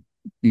 and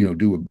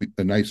do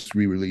a nice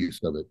re-release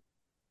of it,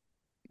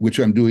 which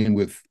I'm doing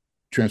with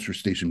Transfer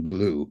Station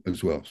Blue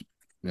as well.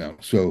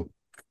 So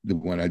the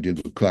one I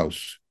did with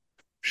Klaus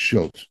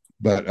Schultz.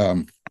 But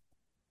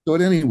so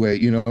anyway,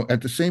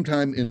 at the same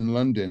time in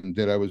London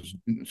that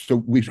so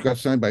we got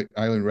signed by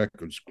Island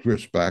Records,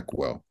 Chris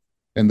Blackwell,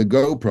 and the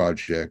Go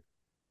Project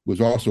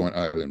was also on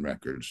Island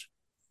Records.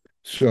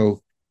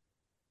 So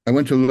I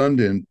went to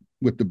London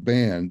with the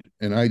band,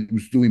 and I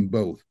was doing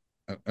both.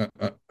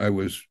 I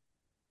was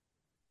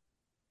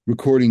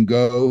recording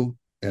Go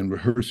and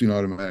rehearsing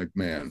Automatic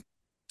Man,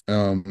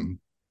 and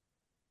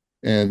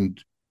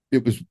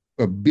it was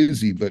a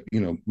busy but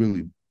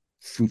really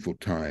fruitful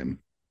time.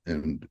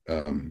 And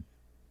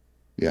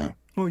yeah,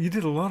 Well, you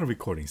did a lot of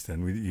recordings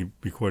then. You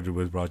recorded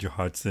with Roger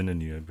Hodgson,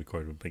 and you had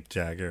recorded with Mick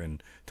Jagger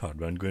and Todd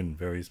Rundgren and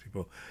various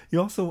people. You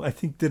also, I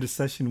think, did a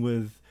session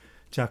with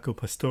Jaco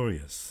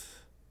Pastorius.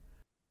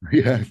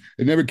 yeah,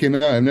 it never came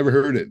out. I've never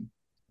heard it.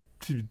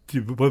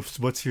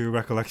 What's your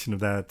recollection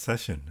of that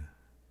session?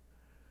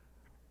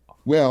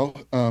 Well,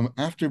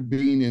 after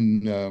being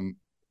in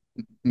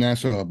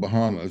Nassau,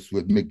 Bahamas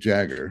with Mick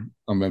Jagger,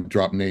 I'm going to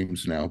drop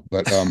names now,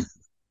 but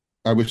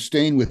I was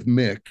staying with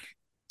Mick,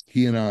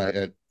 he and I,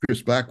 at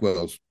Chris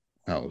Blackwell's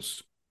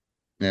house,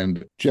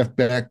 and Jeff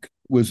Beck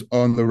was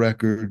on the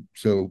record.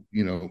 So,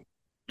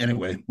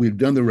 anyway, we'd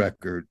done the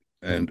record,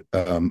 and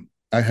I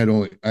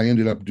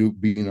ended up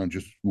being on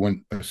just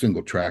a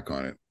single track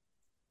on it,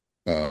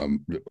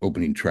 the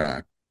opening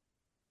track,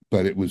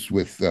 but it was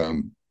with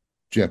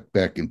Jeff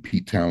Beck and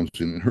Pete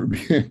Townsend and Herbie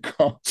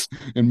Hancock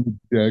and Mick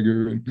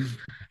Jagger.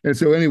 And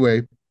so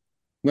anyway,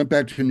 went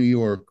back to New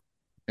York,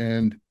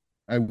 and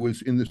I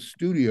was in the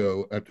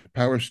studio at the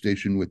power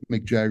station with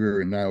Mick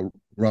Jagger and Nile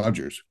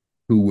Rodgers,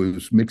 who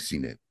was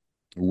mixing it,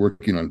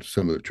 working on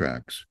some of the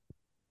tracks.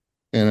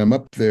 And I'm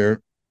up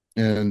there,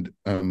 and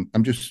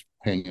I'm just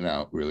hanging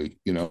out, really,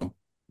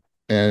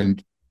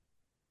 and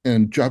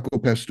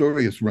Jaco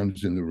Pastorius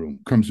comes in the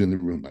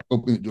room. I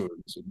open the door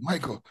and said,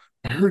 Michael,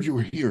 I heard you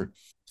were here.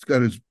 He's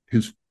got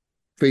his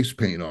face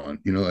paint on,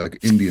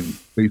 like Indian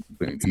face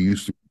paint. He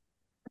used to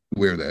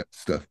wear that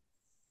stuff.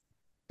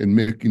 And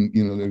Mick, and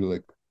they're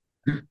like,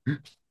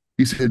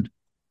 he said,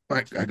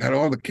 I got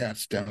all the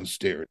cats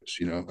downstairs,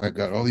 I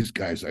got all these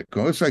guys I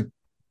call. It's like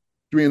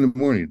 3 in the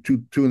morning,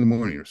 two in the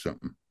morning or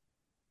something.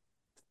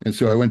 And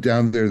so I went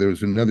down there. There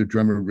was another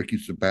drummer, Ricky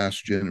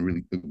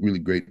Sebastian, a really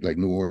great like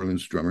New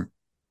Orleans drummer,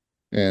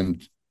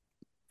 and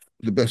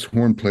the best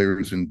horn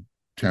players in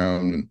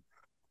town.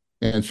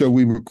 And so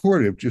we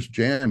recorded just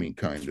jamming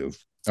kind of.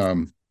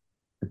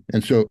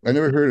 And so I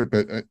never heard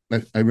it,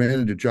 but I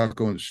ran into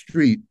Jocko on the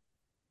street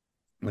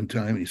one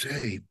time and he said,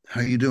 "Hey,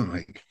 how you doing?"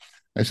 Like,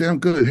 I said, "I'm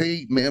good."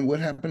 "Hey, man, what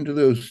happened to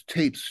those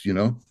tapes, you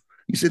know?"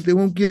 He said, "They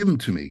won't give them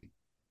to me."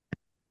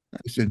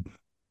 I said,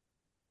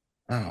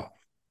 "Oh,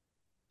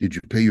 did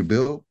you pay your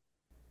bill?"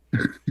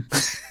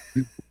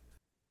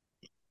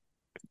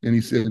 And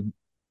he said,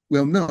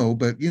 "Well, no,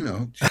 but you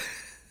know,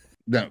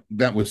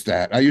 that was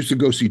that." I used to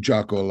go see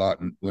Jocko a lot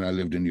when I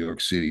lived in New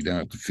York City. Down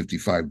at the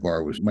 55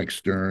 bar was Mike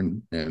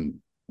Stern and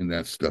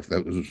that stuff.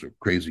 That was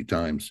crazy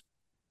times.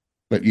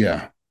 But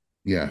yeah,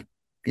 yeah,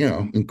 you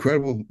know,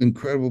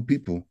 incredible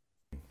people.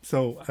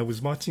 So I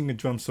was watching a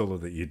drum solo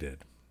that you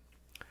did,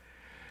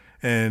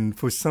 and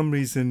for some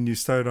reason you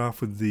started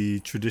off with the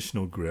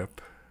traditional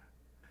grip,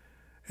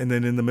 and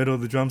then in the middle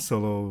of the drum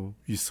solo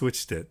you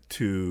switched it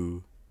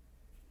to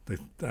the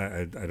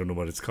I don't know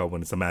what it's called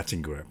when it's a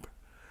matching grip.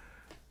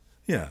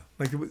 Yeah,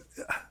 like it was,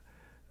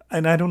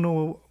 and I don't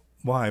know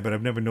why, but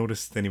I've never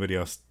noticed anybody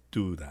else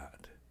do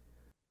that.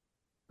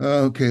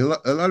 Okay, a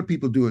lot of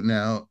people do it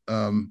now.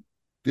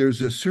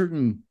 There's a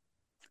certain.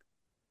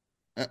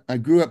 I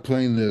grew up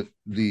playing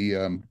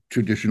the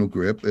traditional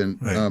grip, and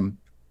Right.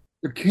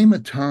 there came a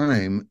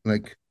time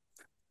like,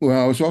 well,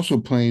 I was also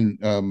playing,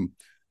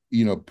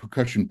 you know,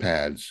 percussion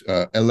pads,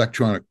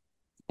 electronic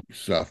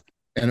stuff,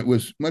 and it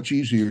was much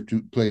easier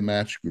to play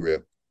match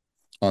grip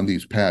on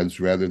these pads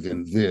rather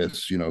than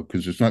this, you know,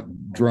 because it's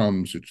not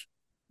drums; it's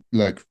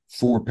like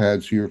four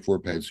pads here, four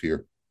pads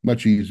here.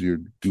 Much easier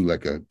to do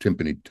like a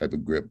timpani type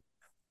of grip.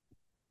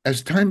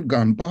 As time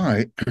gone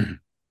by,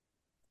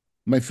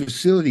 my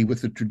facility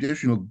with the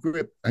traditional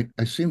grip,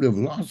 I seem to have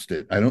lost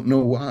it. I don't know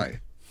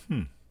why.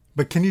 Hmm.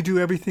 But can you do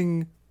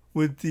everything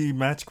with the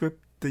match grip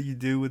that you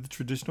do with the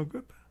traditional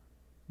grip?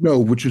 No,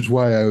 which is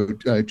why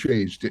I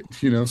changed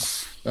it. You know,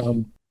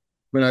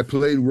 when I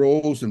played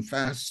rolls and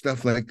fast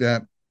stuff like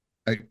that,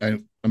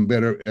 I'm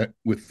better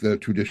with the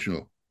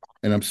traditional,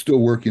 and I'm still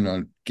working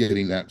on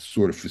getting that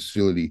sort of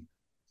facility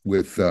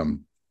with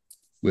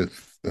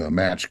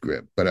match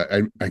grip. But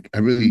I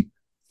really,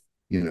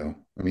 you know,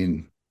 I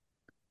mean,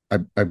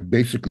 I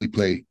basically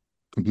play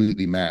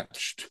completely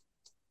matched,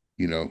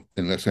 you know,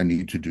 unless I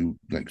need to do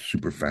like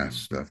super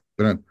fast stuff.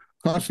 But I'm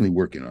constantly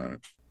working on it.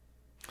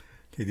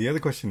 Okay, the other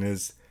question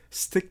is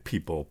Stick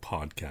People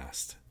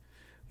podcast,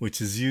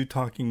 which is you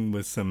talking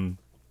with some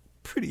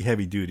pretty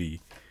heavy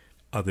duty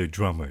other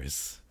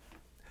drummers.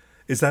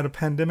 Is that a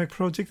pandemic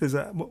project? Is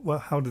that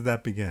how did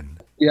that begin?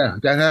 Yeah,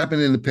 that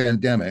happened in the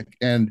pandemic,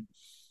 and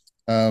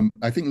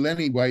I think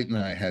Lenny White and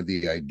I had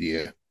the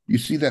idea. You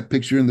see that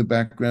picture in the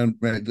background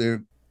right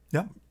there?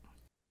 Yeah.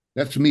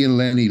 That's me and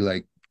Lenny,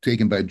 like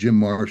taken by Jim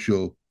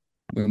Marshall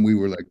when we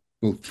were like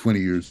both 20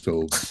 years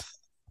old.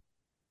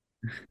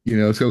 You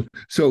know,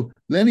 so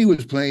Lenny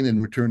was playing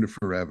in Return to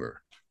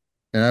Forever,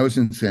 and I was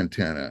in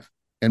Santana,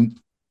 and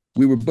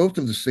we were both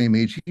of the same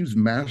age. He was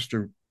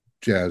master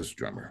jazz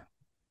drummer,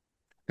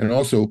 and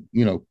also,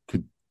 you know,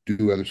 could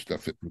do other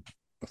stuff,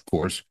 of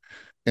course.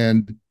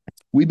 And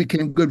we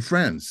became good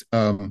friends.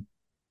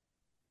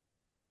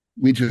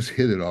 We just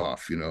hit it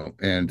off, you know.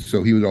 And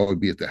so he would always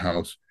be at the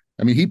house.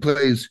 I mean,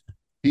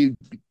 he,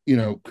 you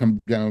know, come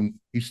down.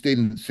 He stayed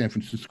in San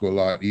Francisco a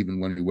lot, even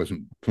when he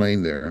wasn't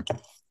playing there.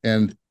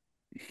 And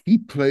he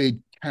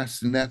played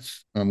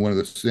castanets on one of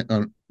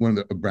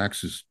the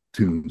Abraxas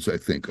tunes, I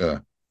think.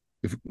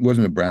 If it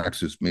wasn't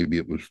Abraxas, maybe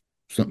it was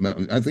something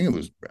else. I think it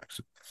was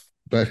Abraxas,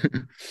 but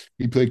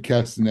he played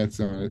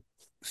castanets on it.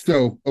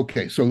 So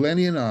okay, so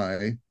Lenny and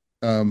I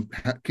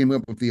came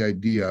up with the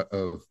idea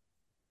of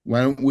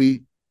why don't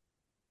we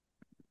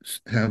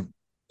have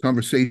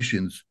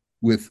conversations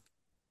with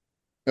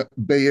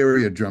Bay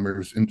Area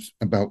drummers and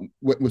about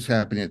what was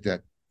happening at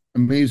that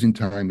amazing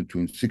time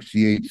between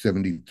 68,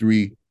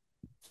 73.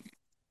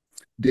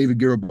 David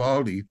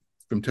Garibaldi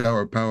from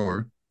Tower of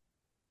Power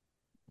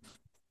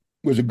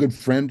was a good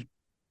friend,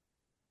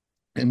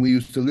 and we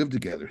used to live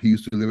together. He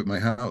used to live at my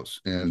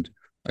house, and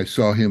I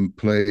saw him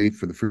play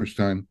for the first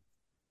time.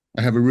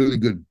 I have a really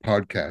good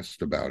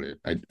podcast about it.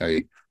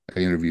 I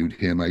interviewed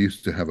him. I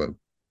used to have a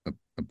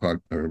pod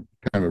or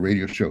kind of a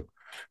radio show,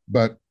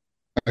 but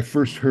I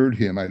first heard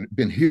him. I'd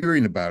been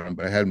hearing about him,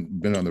 but I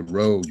hadn't been on the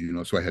road, you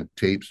know, so I had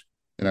tapes.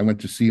 And I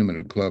went to see him in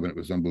a club, and it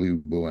was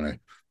unbelievable. And I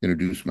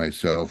introduced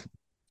myself,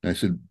 and I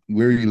said,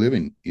 "Where are you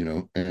living?" You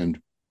know, and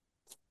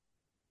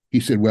he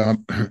said,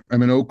 "Well,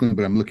 I'm in Oakland,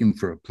 but I'm looking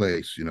for a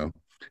place," you know.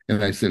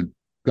 And I said,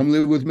 "Come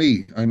live with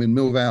me. I'm in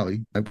Mill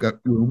Valley. I've got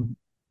room.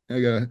 I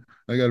got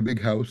a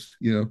big house,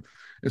 you know."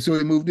 And so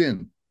he moved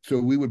in. So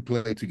we would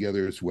play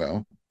together as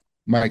well.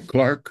 Mike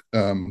Clark,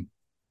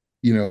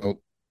 you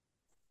know,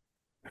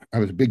 I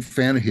was a big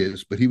fan of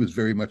his, but he was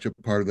very much a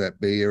part of that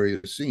Bay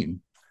Area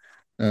scene.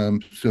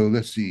 So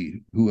let's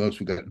see who else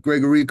we got.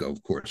 Greg Rico,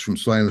 of course, from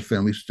Sly and the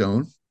Family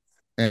Stone,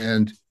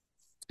 and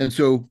and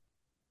so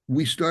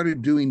we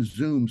started doing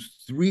Zooms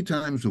 3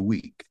 times a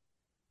week,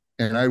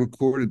 and I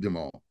recorded them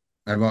all.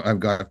 I've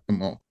got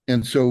them all,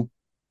 and so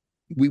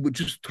we would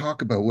just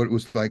talk about what it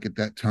was like at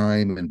that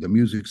time and the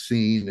music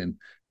scene and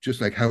just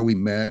like how we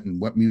met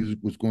and what music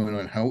was going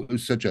on, how it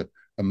was such a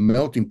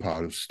melting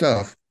pot of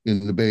stuff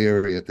in the Bay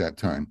Area at that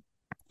time.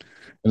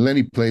 And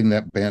Lenny played in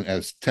that band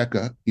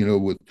Azteca,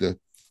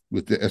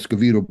 with the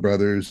Escovedo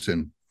brothers,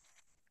 and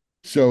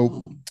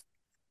so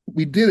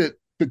we did it,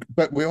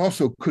 but we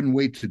also couldn't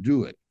wait to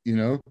do it.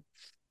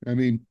 I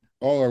mean,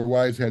 all our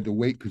wives had to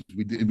wait because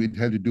we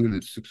had to do it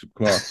at 6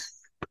 o'clock,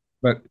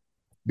 but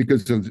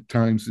because of the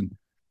times, and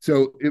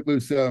so it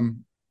was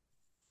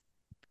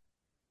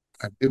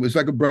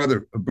like a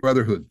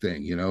brotherhood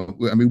thing.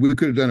 I mean, we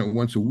could have done it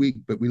once a week,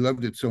 but we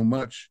loved it so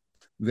much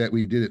that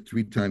we did it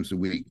 3 times a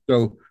week.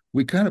 So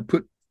we kind of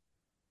put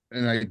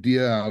an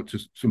idea out to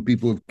some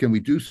people of, can we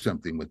do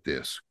something with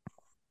this?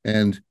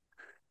 And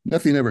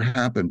nothing ever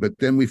happened. But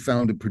then we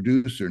found a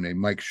producer named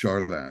Mike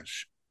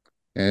Charlash,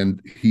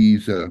 and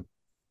he's a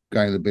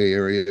guy in the Bay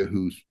Area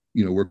who's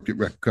worked at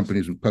record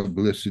companies and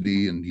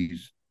publicity, and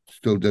he's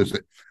still does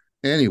it.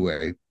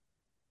 Anyway,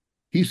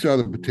 he saw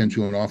the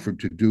potential and offered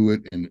to do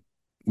it, and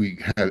we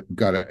had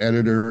got an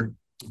editor.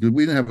 We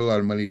didn't have a lot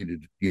of money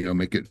to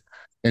make it,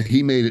 and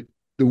he made it.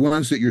 The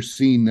ones that you're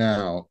seeing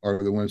now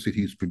are the ones that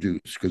he's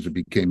produced because it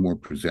became more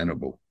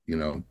presentable.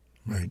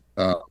 Right.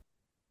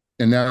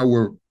 And now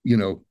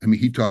I mean,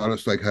 he taught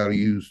us like how to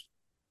use,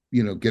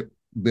 get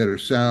better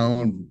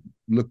sound,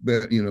 look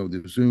better,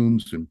 the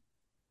zooms, and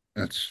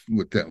that's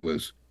what that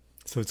was.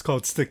 So it's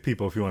called Stick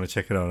People if you want to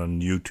check it out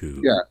on YouTube.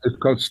 Yeah, it's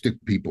called Stick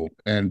People,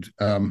 and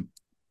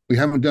we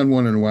haven't done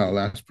one in a while.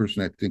 Last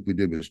person I think we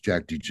did was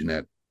Jack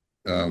DeJohnette,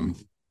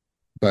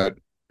 but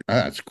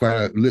it's quite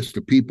a list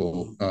of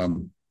people.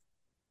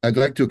 I'd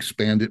like to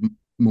expand it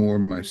more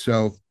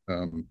myself,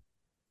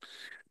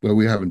 but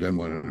we haven't done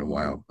one in a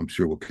while. I'm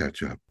sure we'll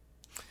catch up.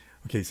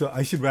 Okay, so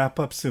I should wrap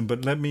up soon,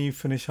 but let me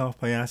finish off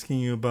by asking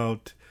you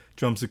about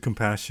Drums of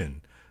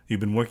Compassion.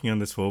 You've been working on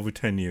this for over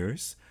 10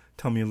 years.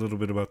 Tell me a little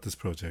bit about this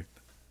project.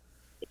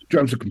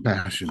 Drums of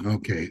Compassion.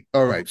 Okay.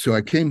 All right. So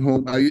I came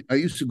home. I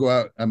used to go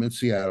out. I'm in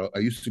Seattle. I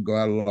used to go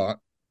out a lot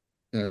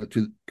to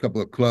a couple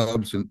of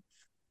clubs and,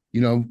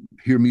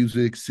 hear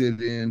music,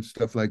 sit in,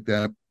 stuff like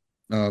that.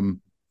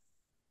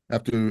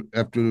 After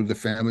the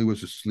family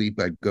was asleep,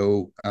 I'd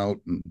go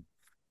out,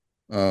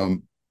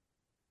 and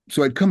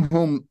so I'd come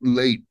home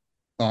late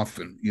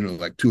often,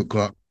 like 2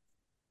 o'clock.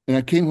 And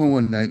I came home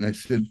one night and I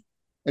said,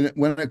 and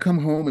when I come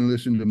home and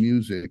listen to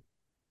music,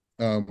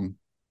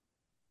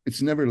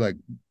 it's never like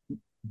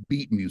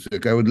beat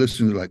music. I would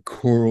listen to like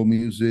choral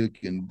music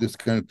and this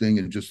kind of thing,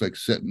 and just like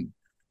setting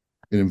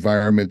an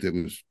environment that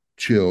was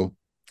chill.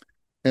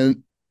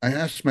 And I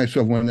asked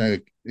myself one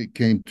night, it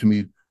came to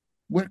me,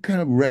 what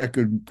kind of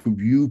record could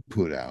you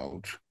put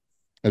out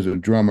as a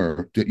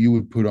drummer that you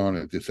would put on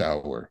at this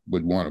hour,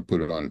 would want to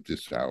put it on at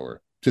this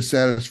hour to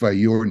satisfy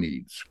your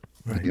needs,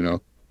 Right.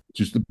 which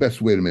is the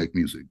best way to make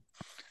music.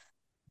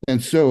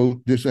 And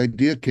so this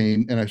idea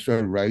came, and I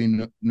started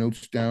writing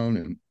notes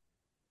down,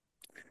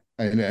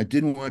 and I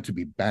didn't want it to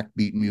be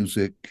backbeat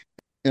music,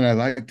 and I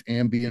liked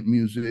ambient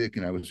music,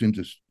 and I was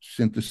into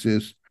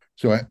synthesis.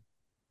 So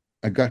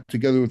I got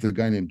together with a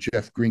guy named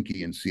Jeff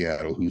Grinke in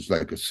Seattle, who's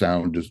like a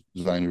sound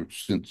designer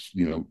since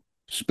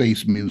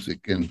space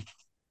music, and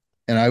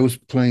I was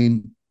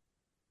playing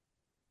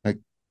like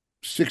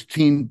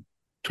 16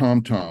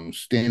 tom toms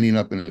standing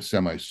up in a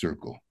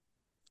semicircle,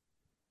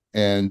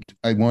 and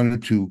I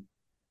wanted to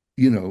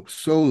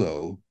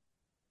solo,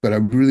 but I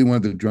really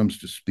wanted the drums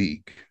to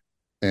speak,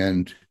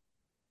 and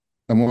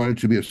I wanted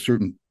it to be a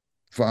certain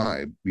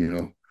vibe,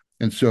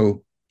 and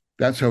so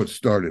that's how it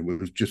started. It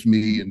was just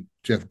me and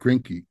Jeff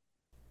Grinke.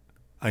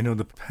 I know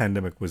the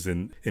pandemic was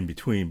in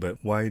between, but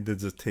why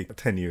does it take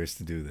 10 years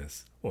to do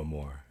this or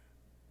more?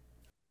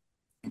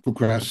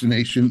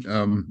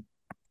 Procrastination,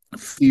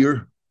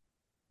 fear.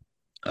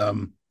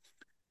 Um,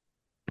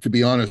 to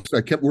be honest,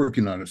 I kept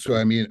working on it. So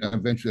I mean,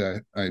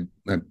 eventually I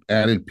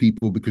added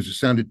people because it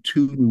sounded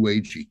too new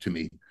agey to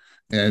me,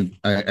 and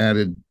I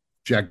added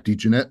Jack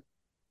DeJohnette,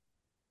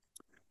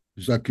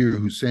 Zakir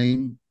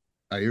Hussain,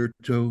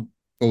 Ayrto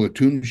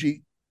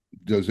Olatunji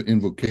does an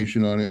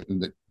invocation on it,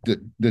 and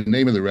the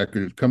name of the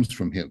record comes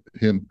from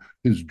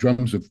his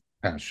Drums of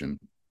Passion,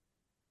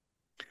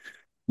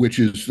 which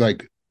is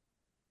like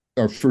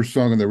our first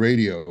song on the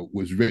radio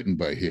was written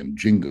by him,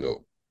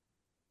 Jingo.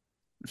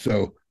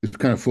 So it's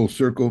kind of full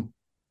circle.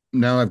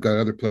 Now I've got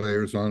other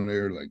players on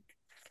there like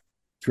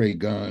Trey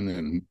Gunn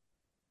and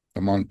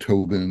Amon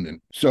Tobin. And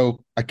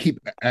so I keep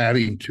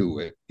adding to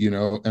it,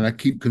 and I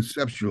keep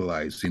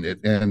conceptualizing it.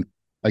 And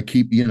I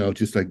keep,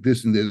 just like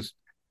this and this.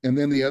 And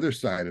then the other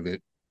side of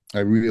it, I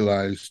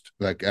realized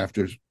like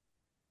after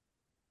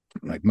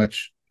like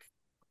much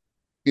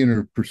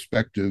inner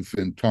perspective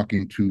and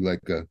talking to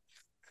like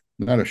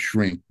not a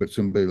shrink, but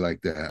somebody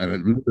like that. And I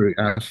literally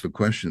asked the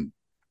question,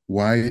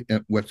 why,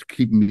 what's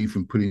keeping me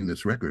from putting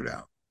this record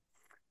out?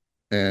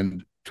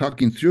 And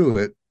talking through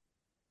it,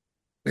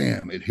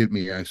 bam, it hit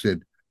me. I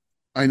said,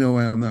 I know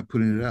why I'm not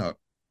putting it out.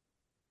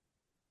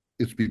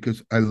 it's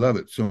because I love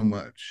it so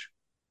much.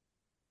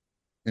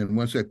 And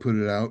once I put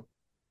it out,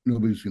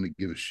 nobody's going to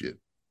give a shit.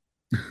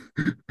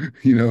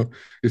 you know,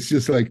 it's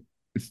just like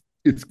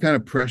it's kind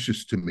of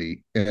precious to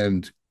me.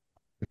 And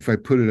if I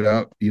put it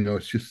out,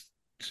 it's just,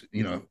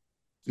 you know,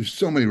 there's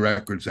so many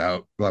records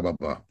out, blah blah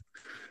blah.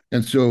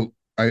 And so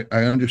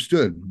I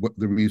understood what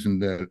the reason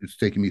that it's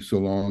taking me so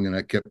long, and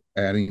I kept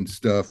adding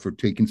stuff or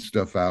taking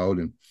stuff out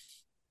and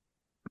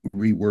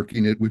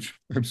reworking it, which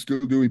I'm still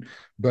doing.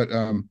 But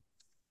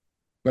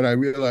I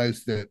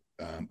realized that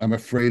I'm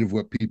afraid of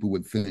what people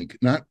would think,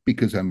 not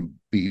because I'm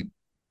be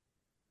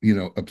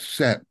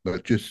upset,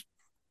 but just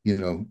you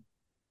know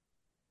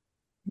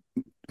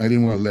I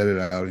didn't want to let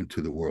it out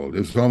into the world. It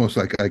was almost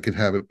like I could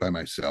have it by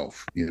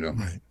myself.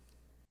 Right.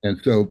 And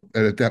so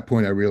at that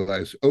point, I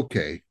realized,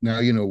 okay, now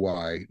you know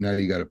why. Now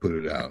you got to put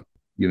it out,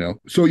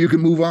 so you can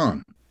move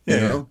on. You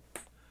Yeah, yeah. know,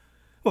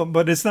 Well,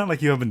 but it's not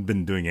like you haven't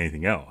been doing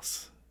anything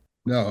else.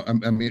 no,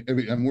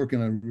 I'm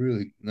working on a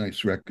really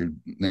nice record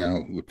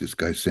now with this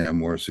guy Sam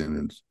Morrison,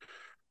 and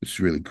it's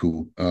really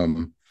cool.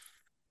 And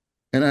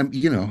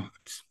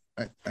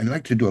I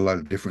like to do a lot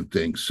of different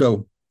things.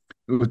 So,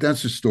 but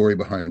that's the story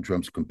behind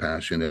Drums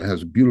Compassion. It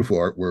has beautiful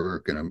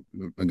artwork, and I'm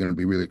going to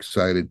be really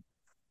excited.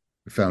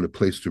 I found a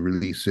place to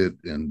release it,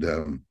 and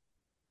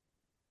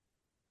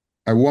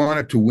I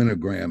wanted to win a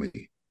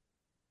Grammy.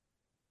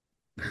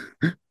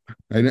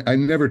 I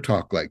never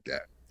talk like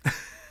that.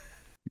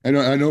 I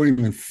don't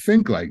even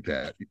think like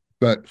that.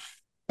 But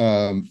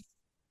um,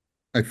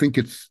 I think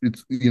it's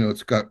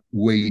got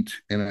weight,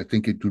 and I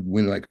think it could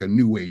win like a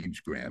new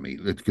age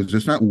Grammy because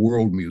it's not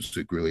world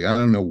music really. I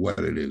don't know what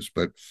it is,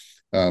 but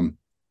um,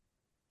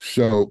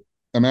 so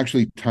I'm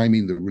actually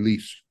timing the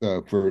release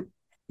for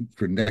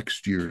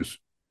next year's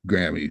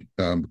Grammy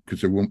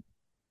because I won't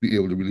be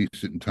able to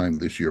release it in time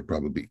this year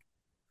probably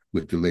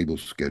with the label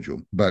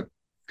schedule. But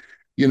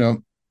you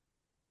know,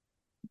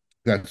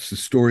 that's the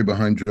story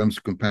behind Drums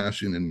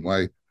Compassion and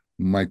why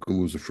Michael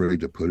was afraid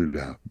to put it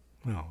out.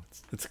 Well,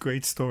 it's a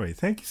great story.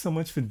 Thank you so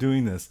much for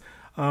doing this.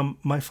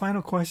 My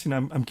final question: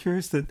 I'm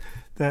curious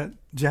that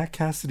Jack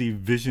Cassidy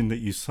vision that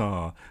you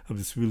saw of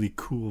this really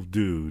cool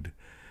dude.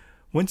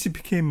 Once you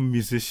became a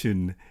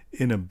musician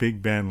in a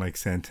big band like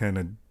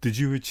Santana, did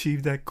you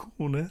achieve that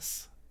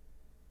coolness?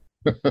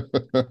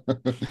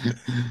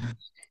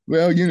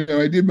 Well,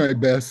 I did my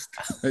best.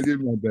 I did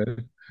my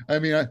best. I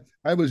mean,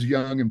 I was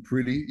young and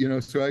pretty,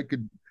 so I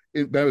could.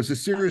 But I was a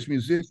serious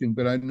musician,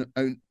 but I know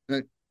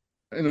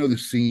the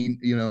scene,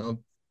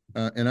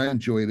 and I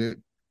enjoyed it.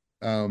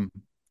 Um,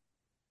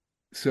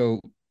 so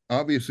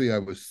obviously, I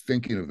was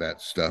thinking of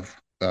that stuff,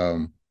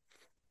 and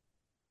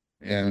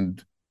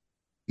and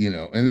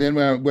then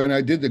when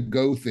I did the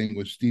Go thing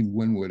with Steve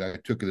Winwood, I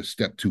took it a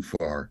step too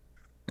far,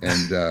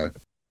 and then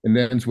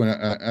that's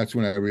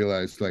when I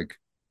realized, like,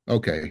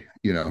 okay,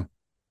 you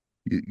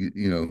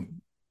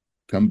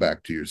come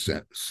back to your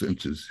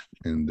senses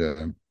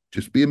and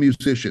just be a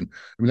musician.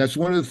 I mean, that's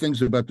one of the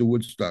things about the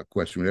Woodstock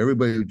question.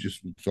 Everybody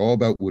it's all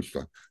about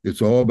Woodstock.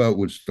 It's all about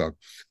Woodstock.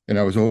 And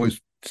I was always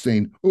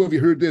saying, oh, have you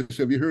heard this?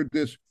 Have you heard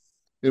this?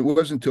 It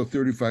wasn't until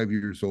 35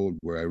 years old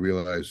where I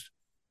realized,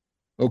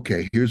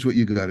 okay, here's what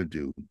you got to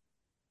do.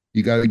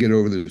 You got to get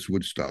over this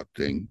Woodstock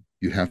thing.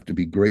 You have to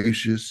be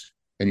gracious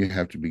and you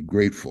have to be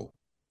grateful.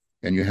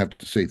 And you have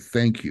to say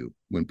thank you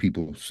when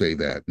people say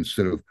that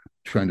instead of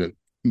trying to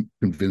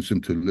convince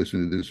them to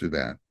listen to this or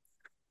that.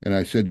 And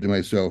I said to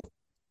myself,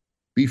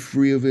 be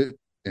free of it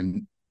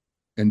and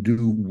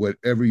do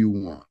whatever you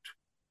want.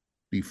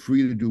 Be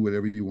free to do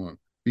whatever you want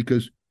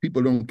because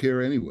people don't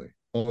care anyway.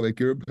 All they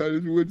care about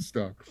is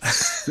Woodstock.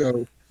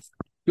 So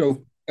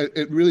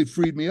it really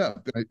freed me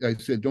up. I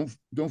said,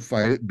 don't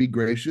fight it. Be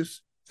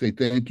gracious. Say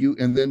thank you,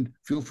 and then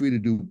feel free to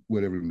do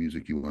whatever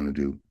music you want to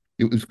do.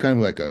 It was kind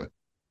of like a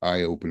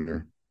eye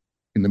opener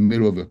in the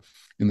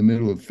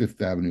middle of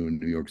Fifth Avenue in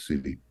New York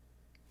City.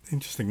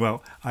 Interesting.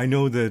 Well, I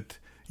know that,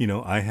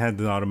 I had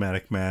the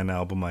Automatic Man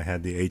album, I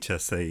had the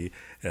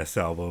HSAS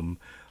album,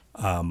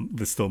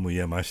 the Stomu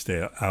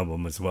Yamashite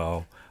album as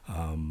well.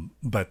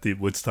 But the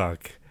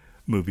Woodstock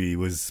movie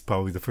was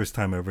probably the first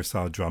time I ever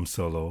saw a drum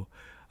solo.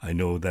 I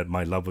know that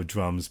my love of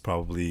drums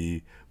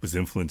probably was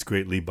influenced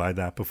greatly by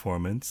that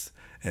performance.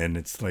 And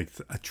it's like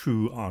a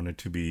true honor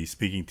to be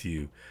speaking to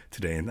you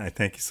today. And I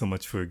thank you so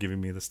much for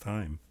giving me this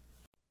time.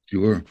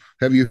 Sure.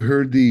 Have you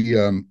heard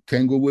the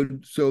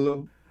Tanglewood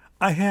solo?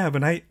 I have,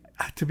 and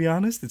to be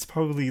honest, it's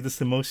probably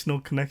this emotional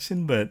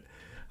connection, but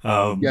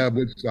Yeah,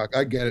 Woodstock.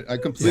 I get it. I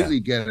yeah, completely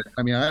get it.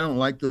 I mean, I don't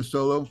like the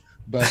solo,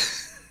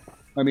 but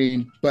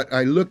but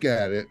I look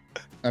at it.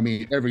 I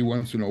mean, every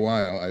once in a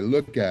while, I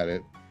look at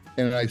it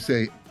and I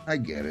say, I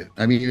get it.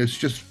 I mean, it's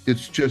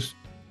just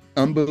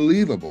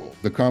unbelievable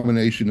the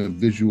combination of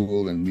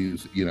visual and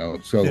music.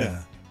 So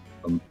yeah.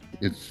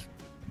 it's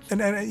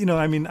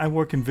I mean, I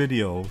work in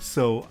video,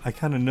 so I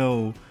kind of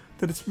know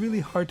that it's really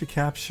hard to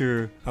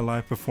capture a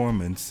live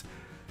performance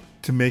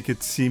to make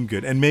it seem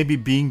good. And maybe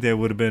being there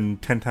would have been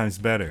 10 times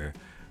better.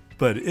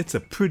 But yeah. it's a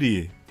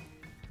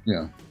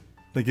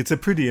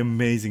pretty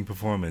amazing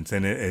performance.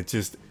 And it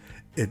just,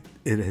 it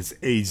has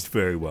aged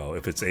very well,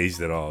 if it's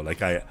aged at all.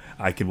 Like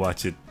I can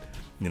watch it.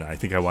 I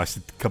think I watched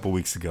it a couple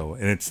weeks ago,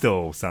 and it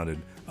still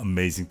sounded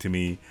amazing to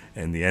me,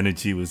 and the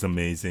energy was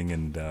amazing,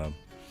 and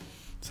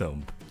so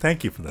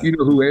thank you for that. You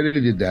know who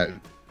edited that?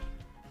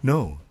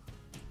 No.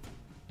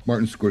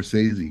 Martin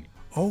Scorsese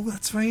Oh,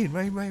 that's right,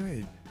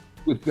 right.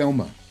 with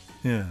Thelma.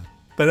 Yeah.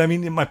 But I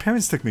mean, my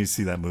parents took me to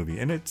see that movie,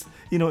 and it's,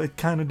 it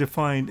kind of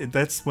defined.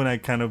 That's when I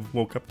kind of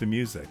woke up to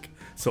music.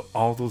 So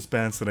all those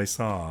bands that I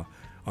saw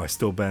are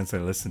still bands that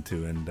I listen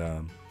to,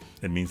 and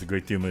it means a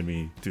great deal to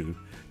me to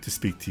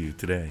speak to you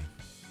today.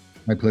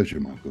 My pleasure,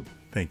 Marco.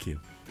 Thank you.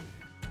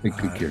 Take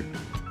good care.